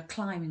can do a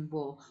climbing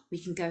wall, we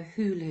can go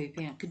hula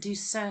hooping, I could do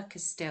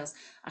circus stills,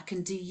 I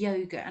can do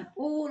yoga and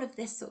all of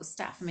this sort of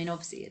stuff. I mean,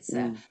 obviously it's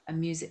a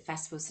music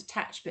festival's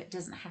attached, but it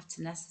doesn't have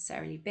to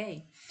necessarily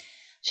be.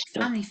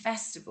 Family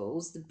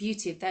festivals, the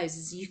beauty of those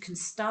is you can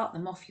start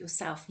them off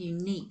yourself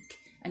unique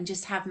and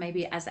just have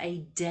maybe as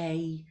a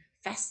day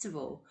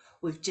festival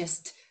with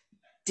just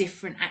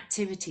different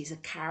activities, a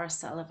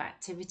carousel of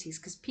activities,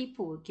 because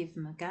people will give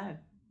them a go.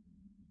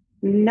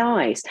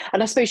 Nice.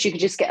 And I suppose you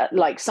could just get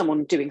like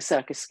someone doing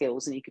circus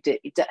skills, and you could do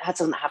it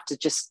doesn't have to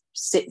just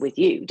sit with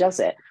you, does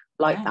it?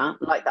 Like that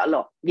a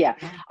lot. Yeah.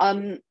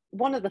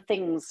 One of the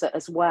things that,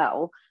 as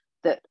well,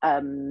 that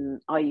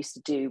I used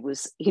to do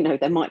was,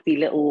 there might be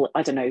little,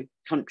 I don't know,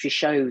 country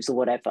shows or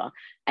whatever,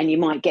 and you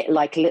might get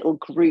like a little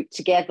group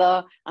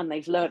together and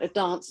they've learned a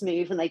dance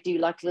move and they do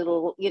like a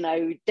little,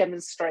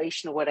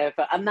 demonstration or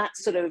whatever. And that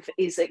sort of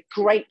is a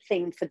great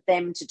thing for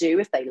them to do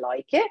if they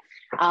like it.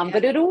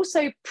 But it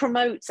also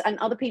promotes, and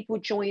other people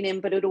join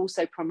in, but it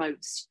also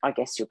promotes, I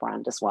guess, your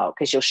brand as well,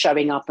 because you're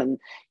showing up and,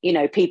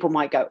 people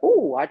might go,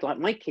 oh, I'd like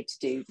my kid to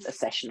do a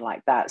session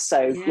like that.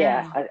 So, Did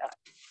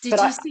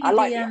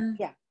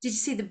you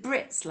see the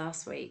Brits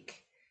last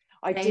week?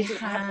 I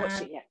haven't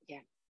watched it yet. Yeah.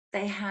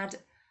 They had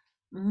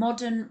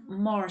modern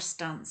Morris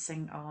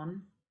dancing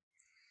on.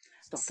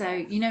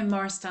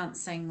 Morris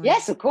dancing with,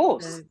 yes, of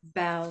course, the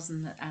bells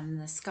and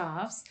the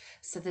scarves.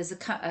 So there's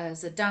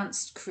a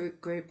dance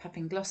group up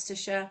in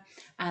Gloucestershire,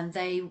 and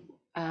they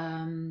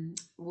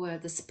were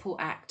the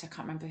support act. I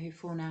can't remember who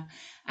for now,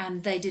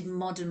 and they did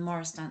modern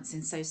Morris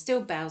dancing, so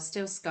still bells,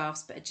 still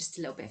scarves, but just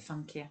a little bit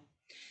funkier.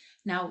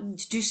 Now,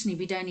 traditionally,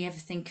 we'd only ever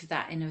think of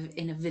that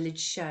in a village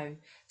show,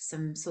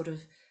 some sort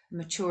of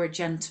mature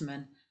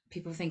gentleman.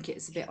 People think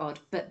it's a bit odd,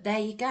 but there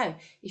you go.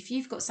 If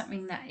you've got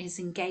something that is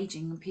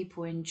engaging and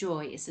people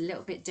enjoy, it's a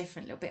little bit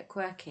different, a little bit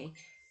quirky,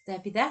 they'll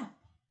be there.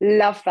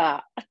 Love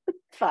that.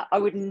 I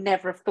would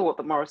never have thought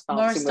that Morris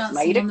dancing was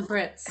made. On the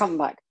Brits. Come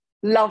back.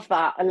 Love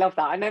that. I love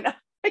that. I know.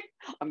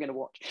 I'm going to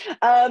watch.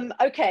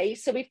 Okay,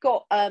 so we've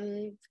got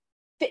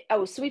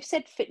so we've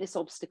said fitness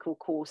obstacle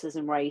courses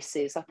and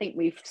races. I think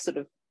we've sort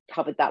of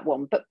covered that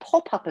one. But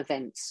pop-up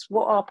events.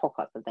 What are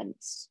pop-up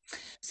events?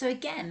 So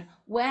again,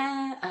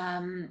 where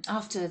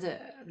after the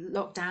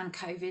lockdown,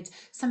 COVID,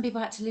 some people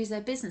had to lose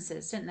their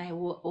businesses, didn't they?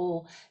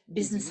 Or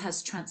business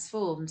has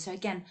transformed. So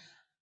again,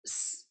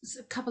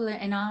 a couple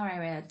in our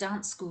area,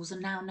 dance schools are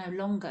now no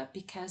longer,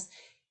 because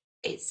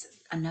it's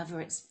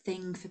another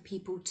thing for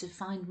people to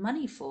find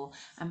money for,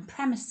 and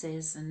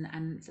premises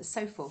and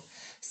so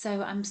forth.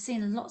 So I'm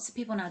seeing lots of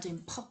people now doing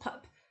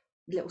pop-up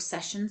little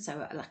sessions.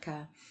 So like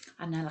a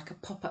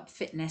pop-up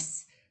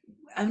fitness,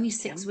 only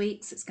 6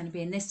 weeks. It's going to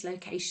be in this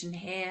location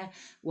here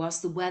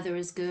whilst the weather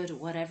is good, or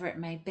whatever it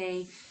may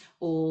be,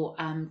 or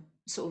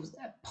sort of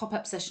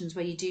pop-up sessions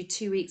where you do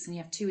 2 weeks and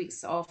you have 2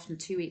 weeks off and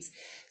 2 weeks,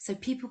 so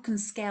people can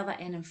scale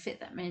that in and fit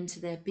them into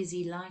their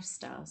busy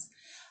lifestyles.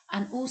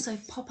 And also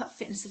pop-up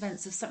fitness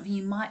events are something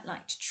you might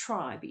like to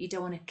try, but you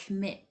don't want to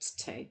commit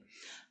to.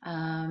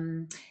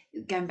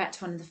 Going back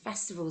to one of the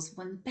festivals,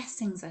 one of the best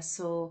things I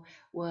saw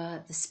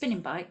were the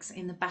spinning bikes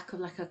in the back of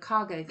like a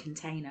cargo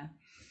container.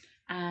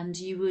 And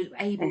you were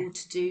able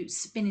to do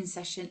spinning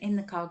session in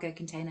the cargo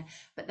container,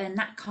 but then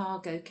that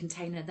cargo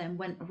container then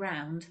went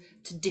around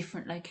to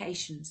different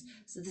locations.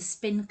 So the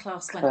spin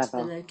class went to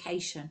the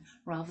location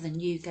rather than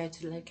you go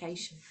to the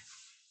location.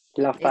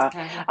 Love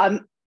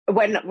that.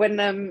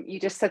 When you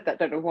just said that, I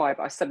don't know why,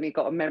 but I suddenly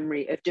got a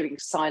memory of doing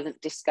silent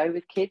disco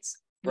with kids.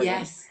 Brilliant.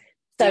 Yes.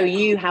 So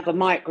you have a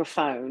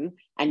microphone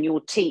and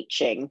you're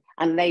teaching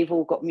and they've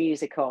all got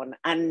music on,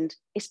 and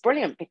it's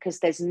brilliant because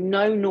there's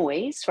no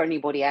noise for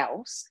anybody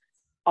else.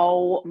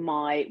 Oh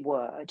my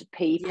word,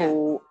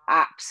 people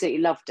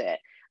absolutely loved it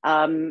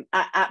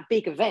at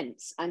big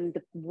events, and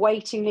the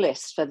waiting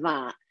list for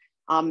that,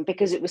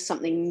 because it was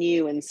something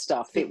new and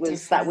stuff.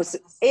 That was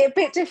a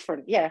bit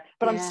different, yeah.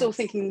 But I'm still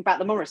thinking about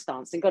the Morris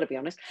dancing, got to be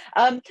honest.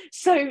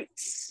 So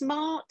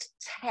smart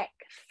tech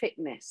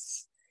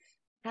fitness.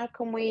 How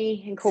can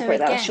we incorporate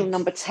that? That's your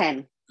number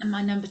 10. And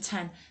my number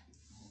 10.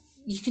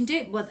 You can do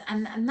it well,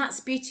 and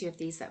that's the beauty of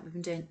these that we've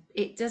been doing.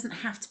 It doesn't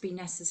have to be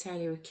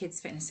necessarily with kids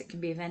fitness, it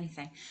can be of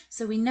anything.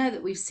 So we know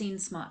that we've seen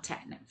smart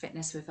tech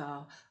fitness with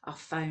our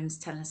phones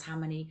telling us how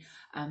many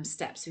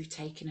steps we've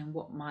taken and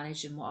what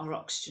mileage and what our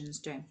oxygen's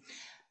doing.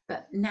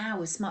 But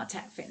now with smart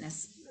tech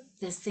fitness,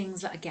 there's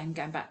things like, again,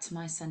 going back to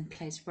my son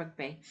plays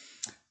rugby,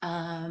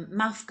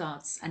 mouth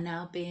guards are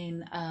now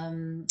being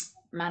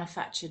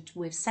manufactured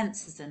with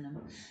sensors in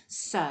them,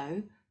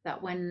 so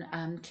that when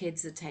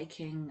kids are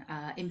taking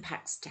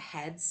impacts to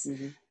heads,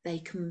 they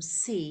can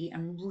see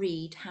and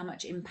read how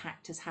much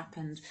impact has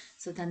happened.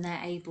 So then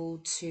they're able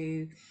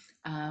to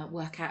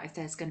work out if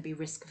there's going to be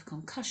risk of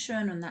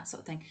concussion and that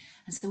sort of thing.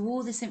 And so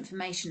all this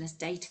information, this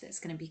data that's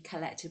going to be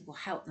collected, will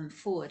help them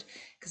forward.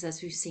 Because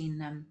as we've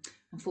seen,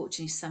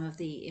 unfortunately, some of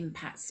the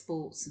impact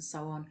sports and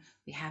so on,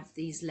 we have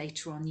these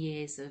later on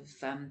years of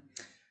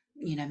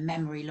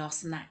memory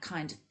loss and that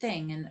kind of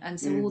thing. And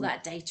so all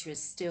that data is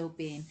still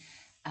being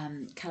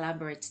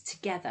collaborated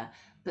together.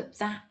 But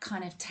that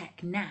kind of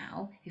tech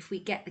now, if we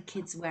get the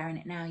kids wearing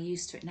it now,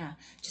 used to it now,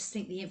 just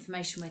think the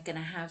information we're going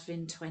to have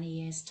in 20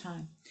 years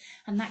time.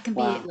 And that can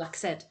be it. Like I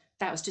said,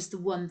 that was just the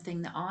one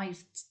thing that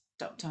I've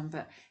stopped on,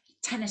 but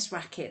tennis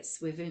rackets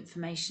with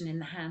information in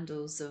the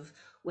handles of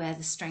where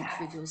the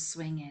strength of your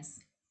swing is.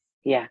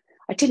 Yeah,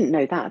 I didn't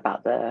know that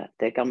about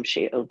the gum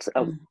shield.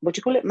 What do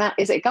you call it?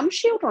 Is it a gum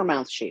shield or a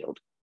mouth shield?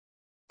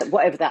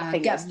 Whatever that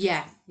thing is.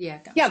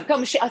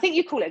 Gum shield. I think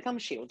you call it a gum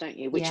shield, don't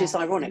you? Which is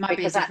ironic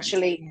because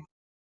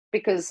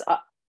because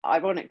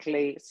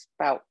ironically it's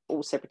about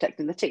also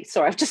protecting the teeth.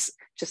 Sorry, I've just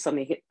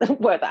suddenly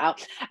worked that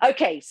out.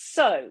 Okay,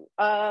 so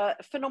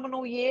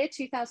phenomenal year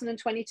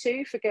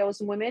 2022 for girls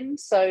and women.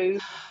 So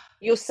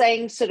you're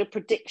saying sort of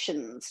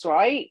predictions,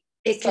 right?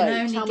 It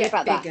can only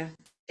get bigger.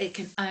 It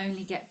can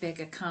only get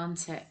bigger,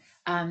 can't it?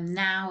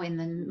 Now in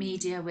the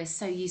media, we're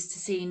so used to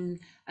seeing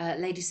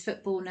ladies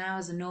football now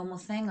as a normal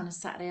thing on a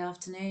Saturday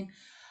afternoon.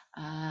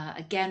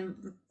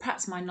 Again,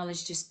 perhaps my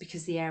knowledge just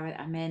because the area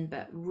that I'm in,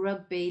 but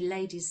rugby,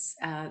 ladies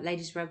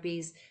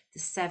rugby's the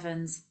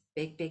sevens,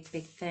 big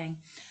thing.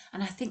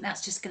 And I think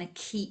that's just going to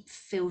keep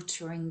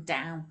filtering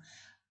down.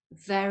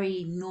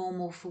 Very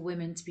normal for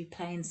women to be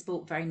playing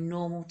sport, very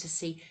normal to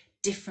see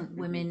different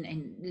women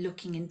and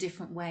looking in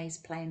different ways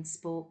playing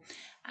sport,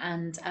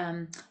 and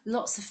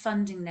lots of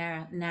funding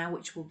there now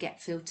which will get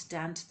filtered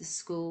down to the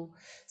school.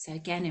 So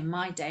again, in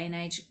my day and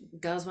age,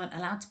 girls weren't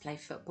allowed to play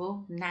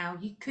football. Now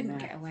you couldn't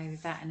get away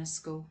with that in a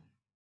school.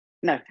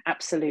 No,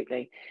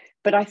 absolutely.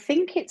 But I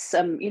think it's,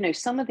 you know,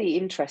 some of the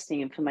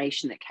interesting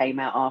information that came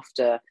out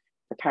after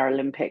the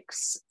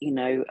Paralympics, you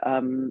know,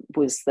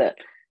 was that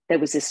there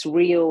was this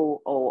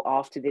real, or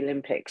after the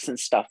Olympics and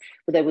stuff,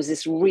 but there was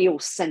this real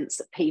sense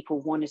that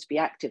people wanted to be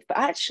active. But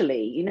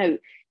actually, you know,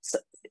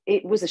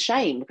 it was a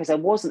shame because there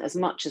wasn't as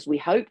much as we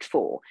hoped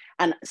for.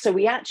 And so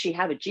we actually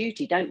have a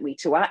duty, don't we,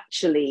 to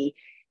actually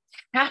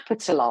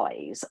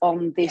capitalize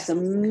on this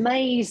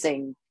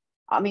amazing,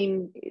 I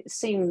mean, it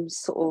seems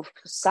sort of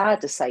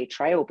sad to say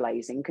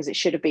trailblazing because it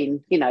should have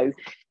been, you know,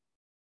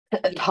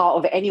 part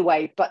of it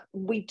anyway. But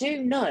we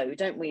do know,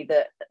 don't we,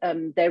 that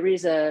there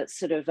is a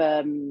sort of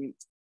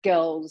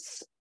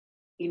girls,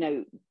 you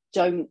know,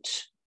 don't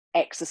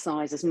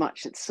exercise as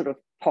much. It's sort of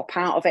pop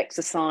out of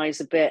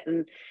exercise a bit.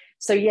 And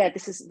so, yeah,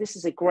 this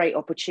is a great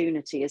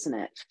opportunity, isn't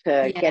it,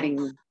 for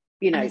getting,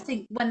 you know. And I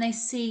think when they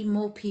see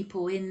more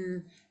people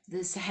in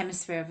this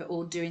hemisphere of it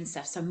all doing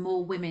stuff, so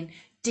more women,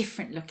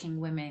 different looking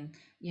women,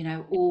 you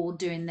know, all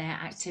doing their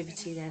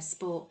activity, their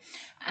sport,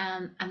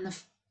 and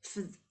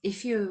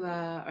if you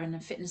are a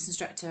fitness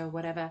instructor or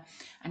whatever,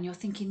 and you're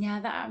thinking, yeah,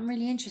 that I'm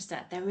really interested,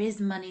 there is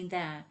money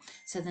there.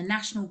 So the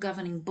national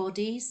governing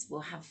bodies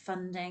will have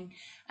funding,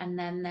 and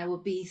then there will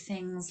be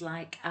things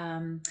like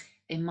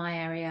in my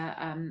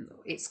area,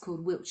 it's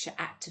called Wiltshire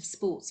Active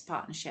Sports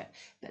Partnership,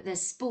 but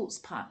there's sports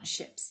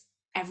partnerships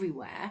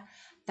everywhere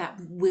that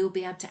will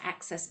be able to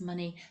access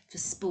money for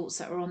sports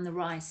that are on the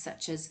rise,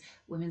 such as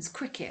women's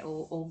cricket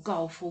or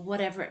golf or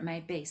whatever it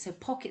may be. So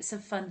pockets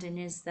of funding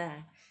is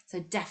there. So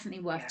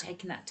definitely worth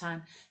taking that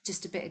time,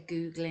 just a bit of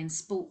Googling.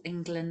 Sport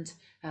England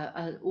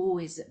are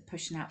always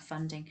pushing out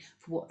funding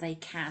for what they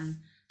can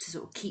to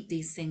sort of keep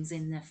these things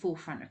in the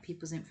forefront of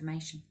people's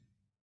information.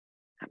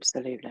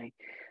 Absolutely.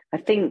 I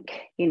think,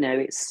 you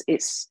know,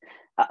 it's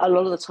a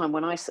lot of the time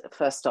when I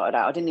first started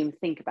out, I didn't even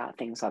think about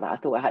things like that. I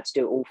thought I had to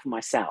do it all for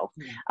myself.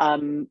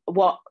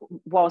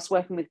 Whilst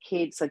working with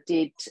kids, I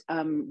did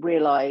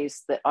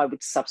realise that I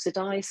would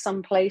subsidise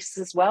some places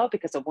as well,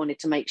 because I wanted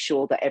to make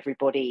sure that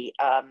everybody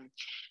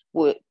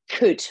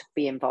could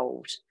be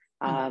involved,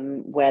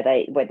 where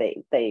they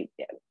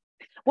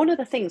one of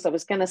the things I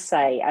was going to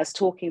say as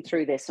talking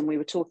through this, and we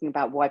were talking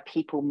about why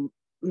people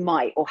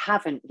might or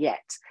haven't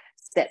yet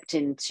stepped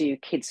into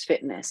kids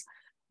fitness,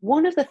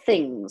 one of the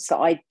things that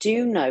I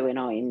do know in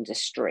our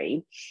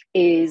industry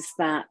is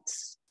that,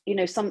 you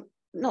know,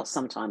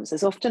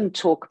 there's often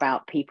talk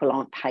about people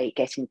aren't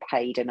getting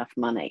paid enough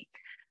money.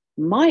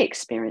 My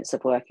experience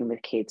of working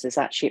with kids is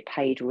actually it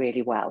paid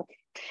really well.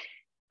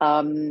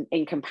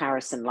 In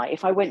comparison, like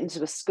if I went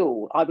into a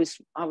school, I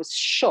was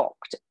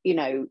shocked, you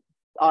know,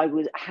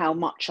 how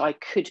much I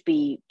could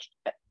be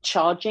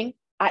charging,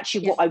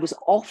 actually what I was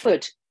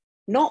offered,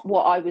 not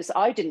what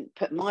I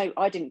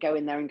didn't go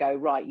in there and go,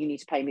 right, you need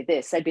to pay me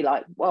this. They'd be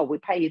like, well, we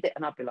pay you this,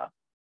 and I'd be like,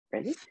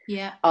 really?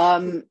 Yeah.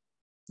 The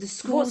what's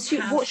schools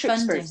your funding.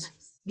 experience?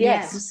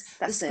 Yes,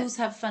 the schools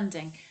have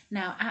funding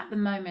now at the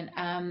moment.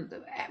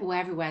 Well,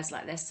 everywhere's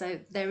like this. So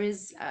there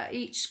is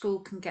each school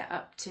can get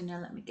up to, now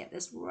let me get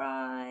this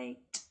right,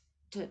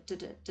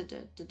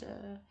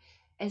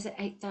 is it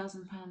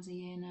 £8,000 a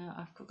year now?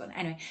 I've forgotten.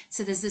 Anyway,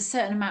 so there's a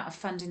certain amount of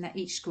funding that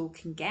each school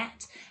can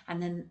get, and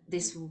then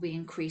this will be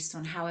increased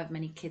on however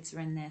many kids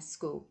are in their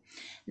school.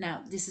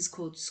 Now, this is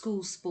called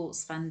school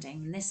sports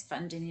funding, and this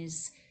funding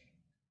is,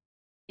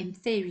 in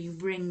theory,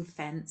 ring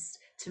fenced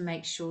to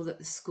make sure that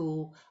the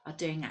school are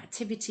doing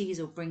activities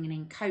or bringing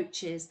in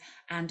coaches,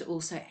 and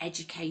also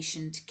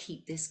education to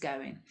keep this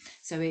going.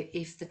 So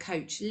if the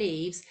coach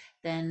leaves,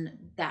 then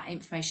that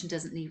information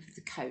doesn't leave with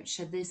the coach.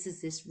 So this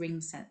is this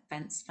ring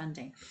fence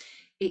funding.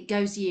 It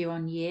goes year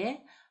on year.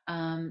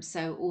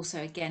 So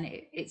also, again,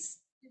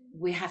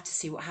 we have to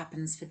see what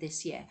happens for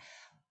this year.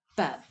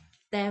 But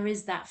there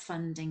is that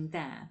funding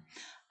there.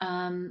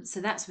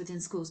 So that's within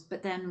schools.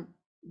 But then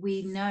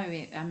we know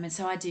it.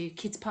 So I do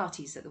kids'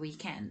 parties at the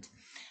weekend.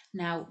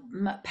 Now,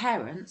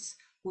 parents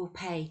will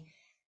pay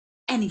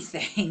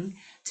anything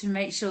to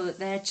make sure that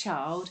their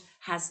child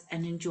has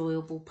an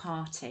enjoyable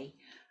party,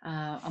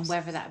 and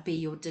whether that be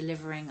you're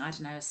delivering, I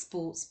don't know, a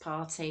sports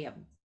party, a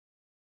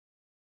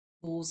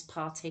balls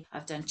party.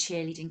 I've done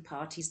cheerleading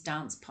parties,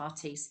 dance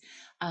parties.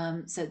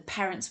 So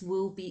parents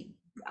will be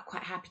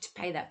quite happy to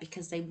pay that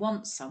because they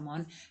want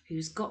someone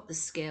who's got the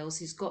skills,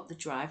 who's got the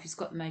drive, who's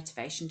got the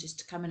motivation just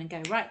to come in and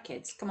go, right,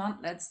 kids, come on,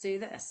 let's do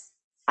this.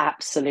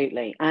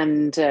 Absolutely.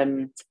 And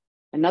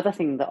another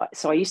thing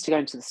so I used to go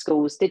into the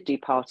schools, did do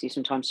parties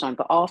from time to time,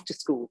 but after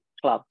school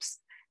clubs,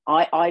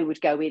 I would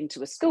go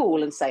into a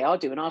school and say, I'll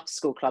do an after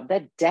school club.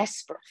 They're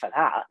desperate for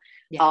that.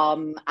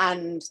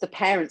 And the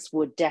parents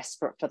were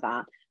desperate for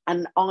that.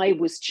 And I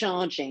was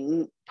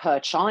charging per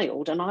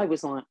child, and I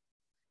was like,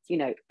 you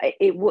know,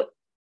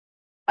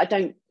 I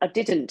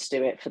didn't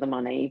do it for the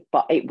money,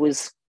 but it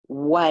was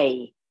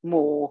way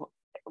more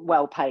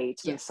well paid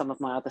than some of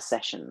my other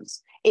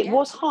sessions. It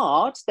was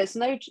hard. There's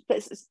no,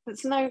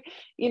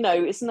 you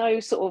know, it's no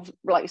sort of,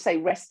 like you say,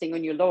 resting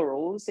on your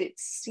laurels.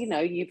 It's, you know,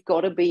 you've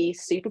got to be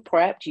super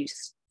prepped. You've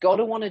got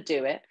to want to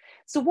do it.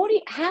 So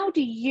how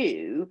do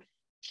you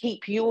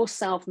keep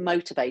yourself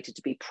motivated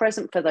to be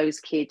present for those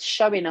kids,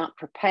 showing up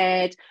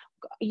prepared?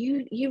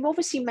 You've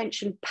obviously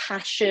mentioned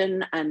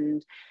passion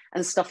and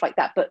stuff like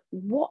that, but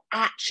what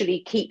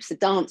actually keeps the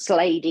dance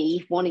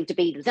lady wanting to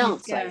be the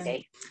dance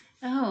lady?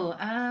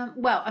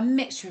 Well, a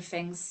mixture of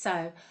things.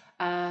 So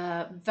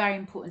very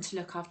important to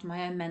look after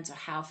my own mental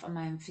health and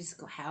my own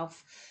physical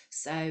health.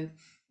 So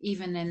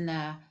even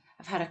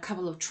I've had a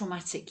couple of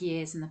traumatic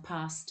years in the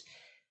past.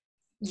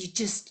 You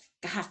just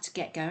have to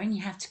get going,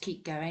 you have to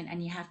keep going,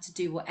 and you have to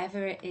do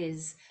whatever it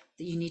is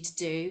that you need to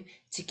do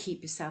to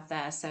keep yourself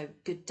there. So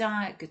good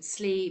diet, good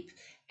sleep,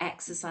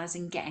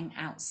 exercising, getting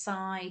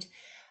outside,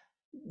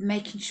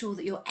 making sure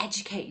that you're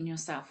educating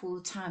yourself all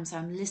the time. So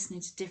I'm listening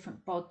to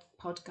different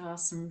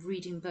podcasts and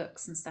reading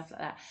books and stuff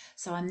like that,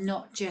 so I'm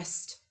not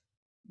just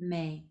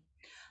me.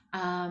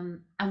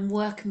 And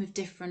working with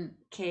different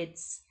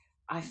kids,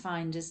 I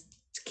find, is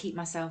to keep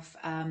myself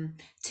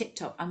tip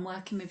top. I'm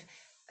working with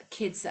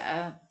kids that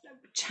are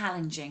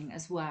challenging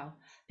as well,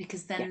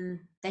 because then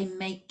they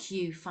make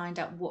you find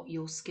out what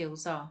your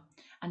skills are,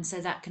 and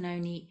so that can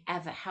only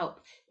ever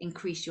help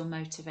increase your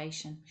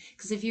motivation.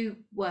 Because if you're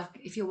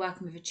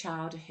working with a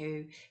child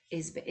who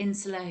is a bit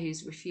insular,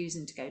 who's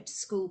refusing to go to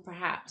school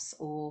perhaps,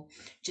 or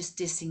just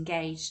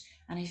disengaged,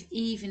 and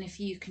even if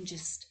you can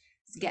just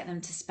get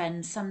them to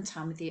spend some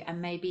time with you,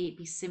 and maybe it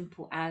be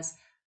simple as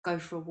go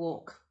for a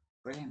walk,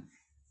 brilliant.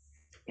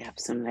 Yeah,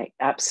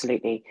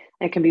 absolutely.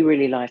 It can be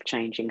really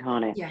life-changing,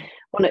 can't it? Yeah.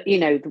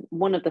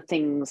 One of the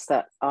things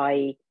that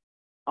I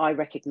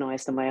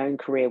recognized in my own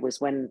career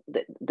was when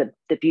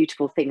the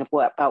beautiful thing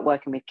about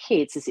working with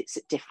kids is it's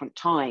at different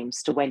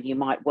times to when you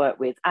might work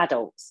with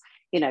adults.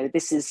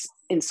 This is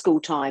in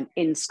school time,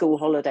 in school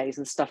holidays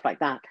and stuff like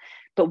that.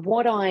 But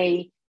what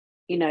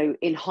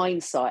in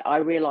hindsight, I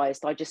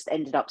realized I just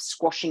ended up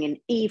squashing in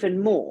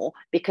even more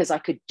because I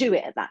could do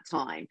it at that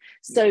time.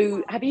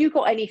 So have you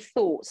got any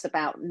thoughts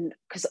about,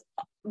 because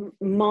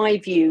my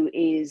view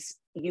is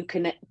you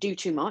can do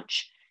too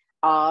much,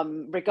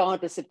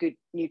 regardless of good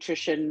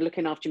nutrition,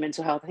 looking after your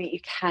mental health. I think you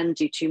can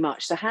do too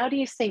much. So how do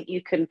you think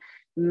you can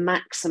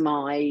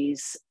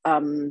maximize,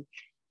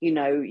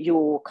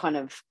 your kind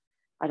of,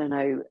 I don't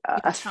know,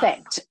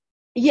 effect?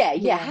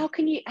 Yeah. How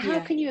can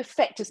you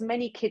affect as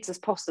many kids as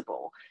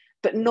possible,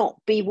 but not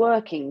be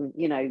working,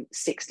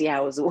 60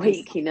 hours a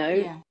week,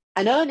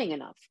 and earning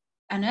enough?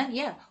 And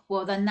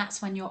well, then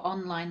that's when your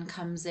online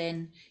comes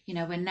in.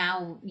 We're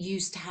now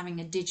used to having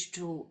a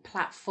digital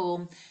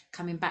platform.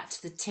 Coming back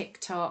to the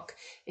TikTok,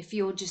 if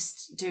you're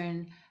just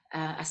doing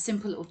a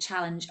simple little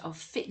challenge of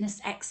fitness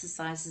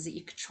exercises that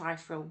you could try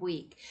for a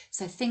week,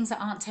 so things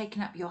that aren't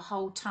taking up your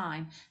whole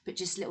time, but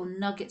just little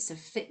nuggets of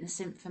fitness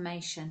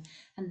information,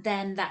 and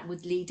then that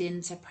would lead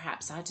into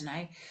perhaps, I don't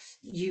know,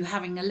 you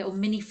having a little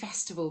mini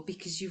festival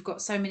because you've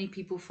got so many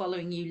people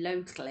following you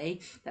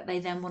locally that they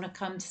then want to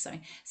come to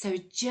something. So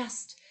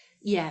just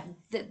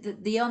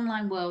the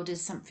online world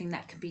is something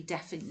that can be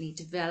definitely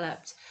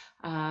developed.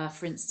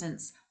 For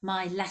instance,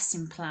 my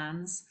lesson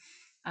plans,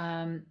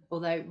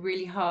 although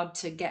really hard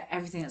to get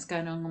everything that's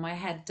going on in my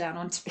head down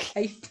onto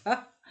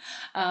paper,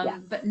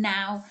 but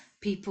now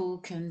people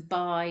can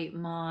buy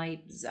my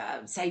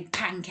say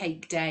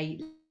pancake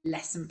day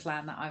lesson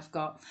plan that I've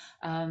got,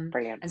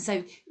 Brilliant. and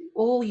so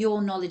all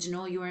your knowledge and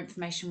all your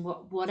information,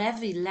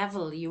 whatever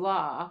level you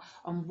are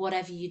on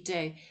whatever you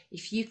do,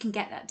 if you can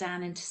get that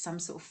down into some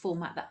sort of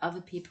format that other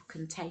people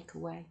can take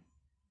away.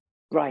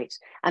 Right.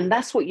 And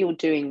that's what you're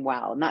doing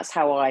well. And that's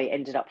how I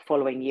ended up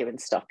following you and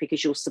stuff,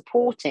 because you're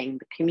supporting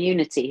the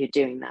community who are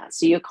doing that.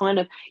 So you're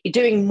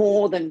doing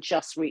more than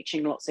just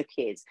reaching lots of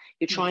kids.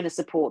 You're trying to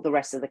support the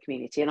rest of the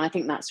community. And I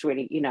think that's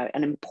really,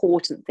 an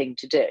important thing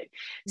to do.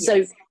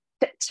 So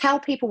tell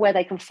people where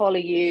they can follow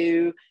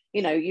you.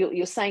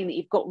 You're saying that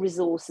you've got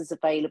resources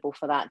available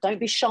for that. Don't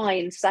be shy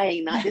in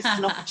saying that. This is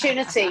an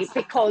opportunity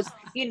because,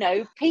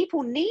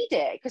 people need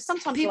it. Because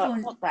sometimes you're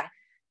like,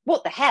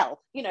 what the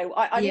hell?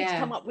 I need to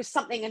come up with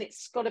something, and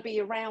it's got to be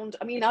around.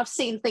 I mean, I've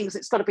seen things,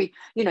 it's got to be,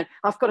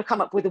 I've got to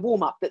come up with a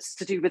warm-up that's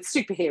to do with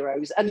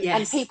superheroes, and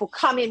people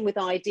come in with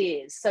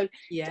ideas. So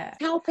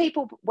tell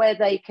people where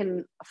they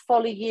can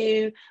follow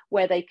you,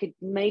 where they could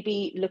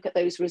maybe look at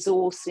those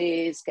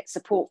resources, get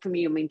support from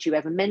you. I mean, do you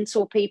ever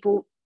mentor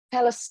people?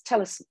 Tell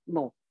us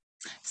more.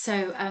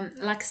 So,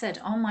 like I said,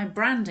 on my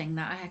branding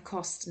that I had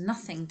cost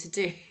nothing to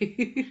do,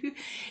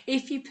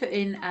 if you put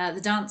in the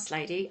Dance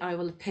Lady, I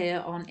will appear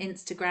on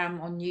Instagram,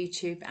 on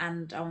YouTube,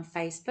 and on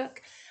Facebook.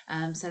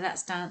 So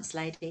that's Dance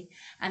Lady.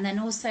 And then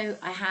also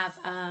I have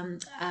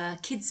a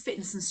Kids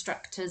Fitness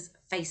Instructors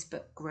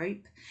Facebook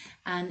group,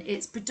 and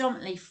it's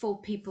predominantly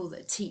for people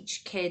that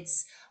teach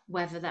kids,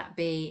 whether that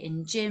be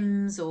in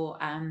gyms or,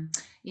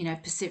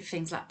 specific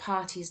things like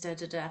parties,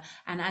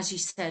 And as you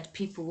said,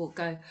 people will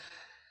go,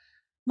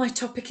 my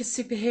topic is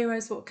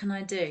superheroes, what can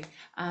I do?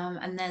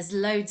 And there's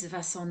loads of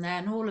us on there,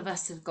 and all of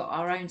us have got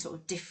our own sort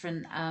of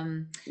different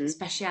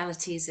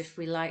specialities, if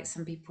we like.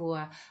 Some people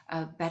are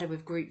better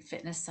with group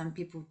fitness, some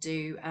people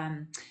do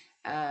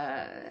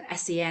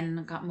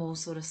SEN, got more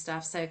sort of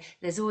stuff. So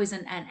there's always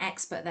an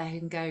expert there who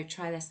can go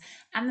try this.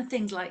 And the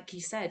things like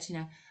you said,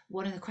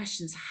 one of the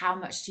questions, how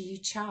much do you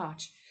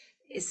charge?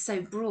 It's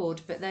so broad,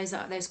 but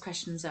those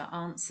questions are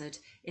answered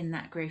in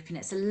that group, and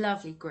it's a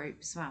lovely group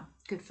as well.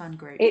 Good fun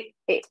group.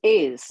 It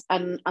is,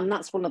 and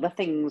that's one of the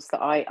things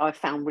that I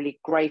found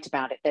really great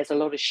about it. There's a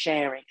lot of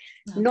sharing.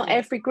 Not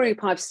every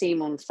group I've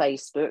seen on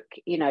Facebook,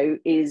 you know,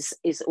 is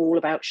all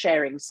about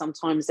sharing.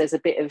 Sometimes there's a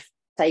bit of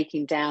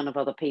taking down of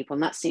other people,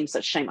 and that seems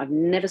such a shame. I've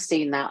never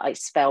seen that.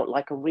 It's felt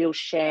like a real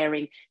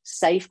sharing,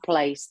 safe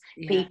place.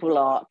 People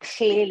are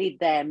clearly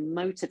there,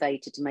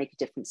 motivated to make a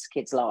difference to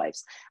kids'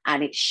 lives,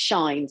 and it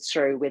shines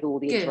through with all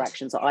the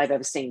interactions that I've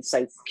ever seen.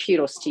 So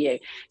kudos to you.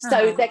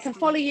 So they can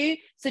follow you.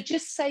 So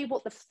just say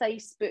what the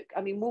Facebook,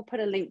 I mean, we'll put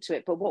a link to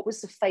it, but what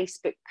was the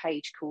Facebook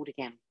page called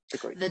again? The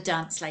group. The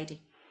Dance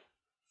Lady.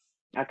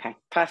 Okay,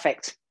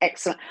 perfect,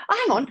 excellent.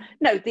 Oh, hang on,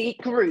 no, the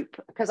group,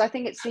 because I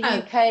think it's the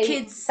UK.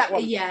 Kids, that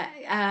one.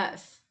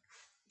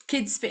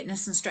 Kids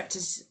Fitness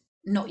Instructors,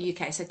 not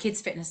UK, so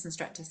Kids Fitness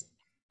Instructors.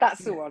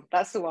 That's the one.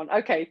 That's the one.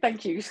 Okay,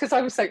 thank you. Because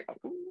I was so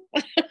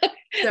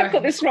I've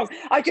got this wrong.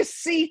 I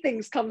just see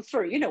things come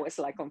through. You know what it's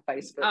like on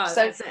Facebook. Oh,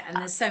 so that's it. And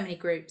there's so many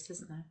groups,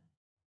 isn't there?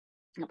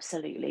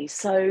 Absolutely.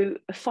 So,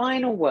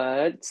 final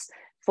words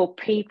for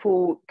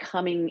people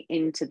coming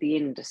into the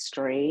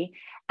industry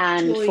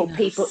and for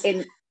people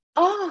in.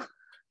 Oh,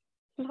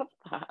 love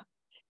that.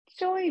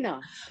 Join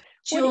us.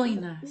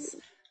 Join us.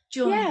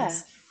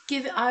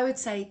 I would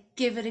say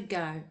give it a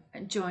go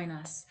and join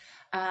us.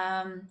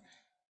 And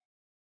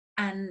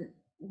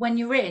when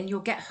you're in,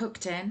 you'll get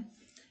hooked in,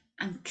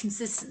 and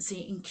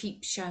consistency and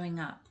keep showing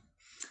up.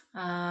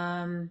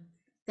 There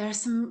are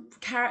some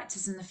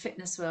characters in the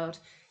fitness world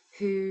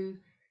who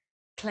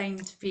claim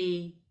to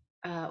be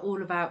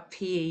all about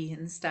PE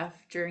and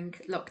stuff during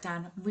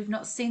lockdown. We've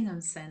not seen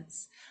them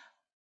since.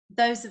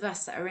 Those of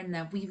us that are in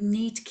there, we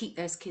need to keep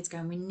those kids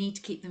going. We need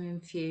to keep them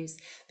infused,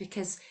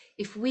 because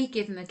if we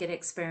give them a good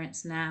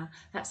experience now,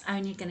 that's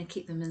only going to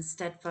keep them in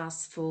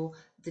steadfast for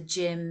the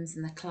gyms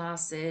and the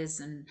classes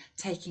and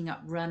taking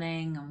up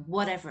running and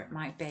whatever it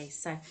might be.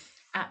 So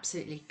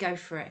absolutely go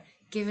for it.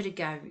 Give it a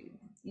go.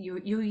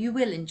 You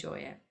will enjoy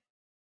it.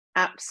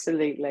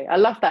 Absolutely. I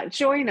love that.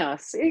 Join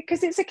us,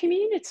 because it's a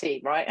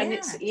community, right? And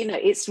it's, you know,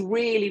 it's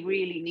really,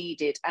 really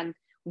needed. And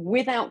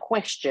without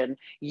question,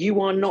 you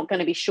are not going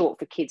to be short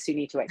for kids who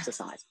need to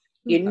exercise.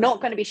 You're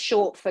not going to be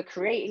short for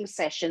creating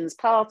sessions,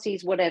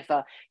 parties,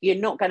 whatever. You're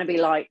not going to be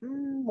like,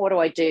 what do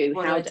I do?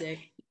 What do I do?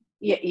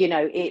 You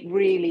know, it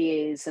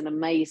really is an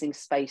amazing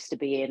space to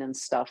be in and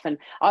stuff. And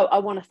I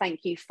want to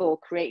thank you for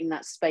creating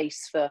that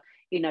space for,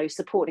 you know,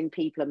 supporting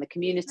people in the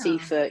community,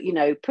 for, you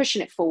know,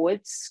 pushing it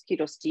forwards.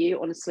 Kudos to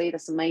you. Honestly,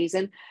 that's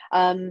amazing.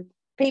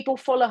 People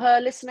follow her,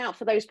 listen out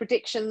for those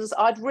predictions.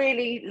 I'd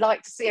really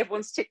like to see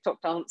everyone's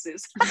TikTok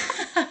dances.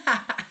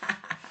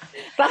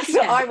 That's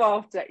what I'm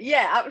after.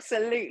 Yeah,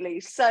 absolutely.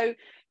 So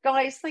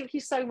guys, thank you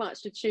so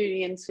much for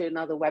tuning into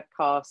another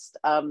webcast.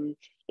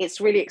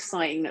 It's really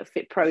exciting at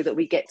FitPro that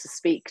we get to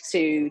speak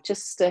to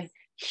just a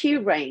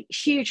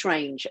huge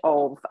range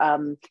of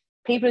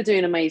people are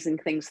doing amazing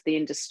things for the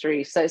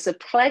industry. So it's a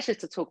pleasure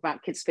to talk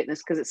about kids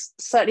fitness, because it's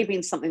certainly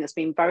been something that's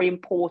been very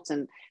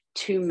important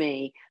to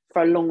me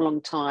for a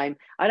long time.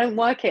 I don't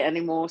work it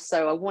anymore,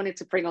 so I wanted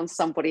to bring on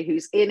somebody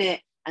who's in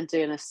it and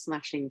doing a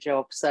smashing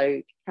job.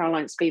 So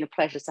Caroline, it's been a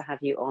pleasure to have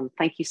you on.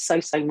 Thank you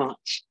so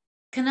much.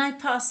 Can I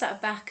pass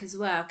that back as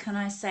well? Can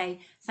I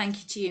say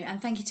thank you to you,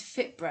 and thank you to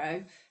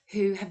FitPro,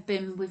 who have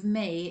been with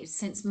me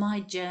since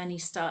my journey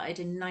started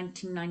in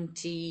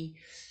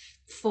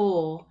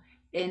 1994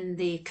 in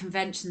the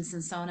conventions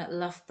and so on at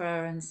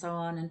Loughborough and so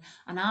on.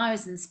 And I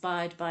was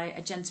inspired by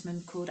a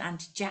gentleman called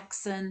Andy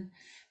Jackson,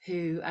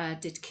 who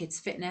did kids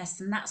fitness,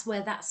 and that's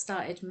where that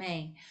started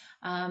me.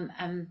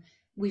 And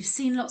we've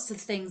seen lots of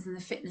things in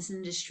the fitness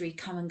industry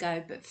come and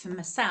go, but for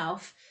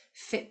myself,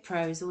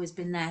 FitPro has always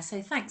been there.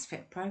 So thanks,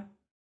 FitPro.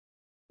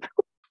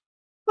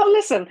 Well,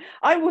 listen,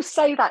 I will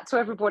say that to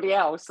everybody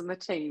else on the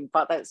team,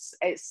 but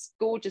it's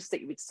gorgeous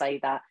that you would say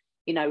that.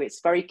 You know, it's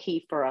very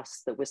key for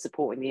us that we're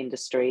supporting the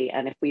industry,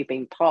 and if we've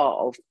been part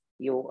of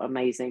your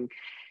amazing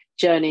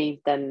journey,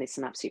 then it's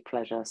an absolute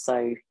pleasure.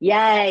 So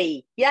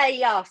yay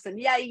us and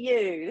yay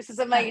you. This is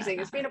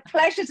amazing. It's been a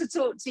pleasure to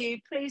talk to you.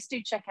 Please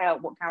do check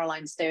out what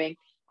Caroline's doing,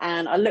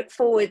 and I look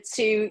forward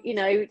to, you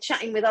know,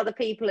 chatting with other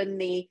people in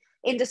the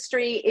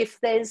industry. If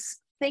there's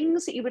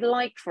things that you would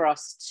like for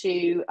us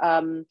to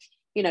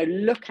you know,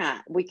 look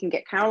at, we can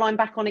get Caroline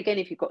back on again.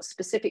 If you've got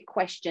specific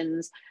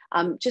questions,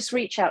 just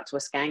reach out to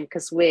us, gang,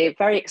 because we're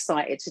very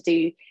excited to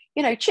do,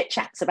 you know, chit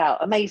chats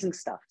about amazing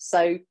stuff.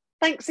 So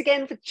thanks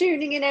again for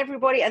tuning in,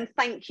 everybody, and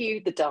thank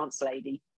you, the Dance Lady.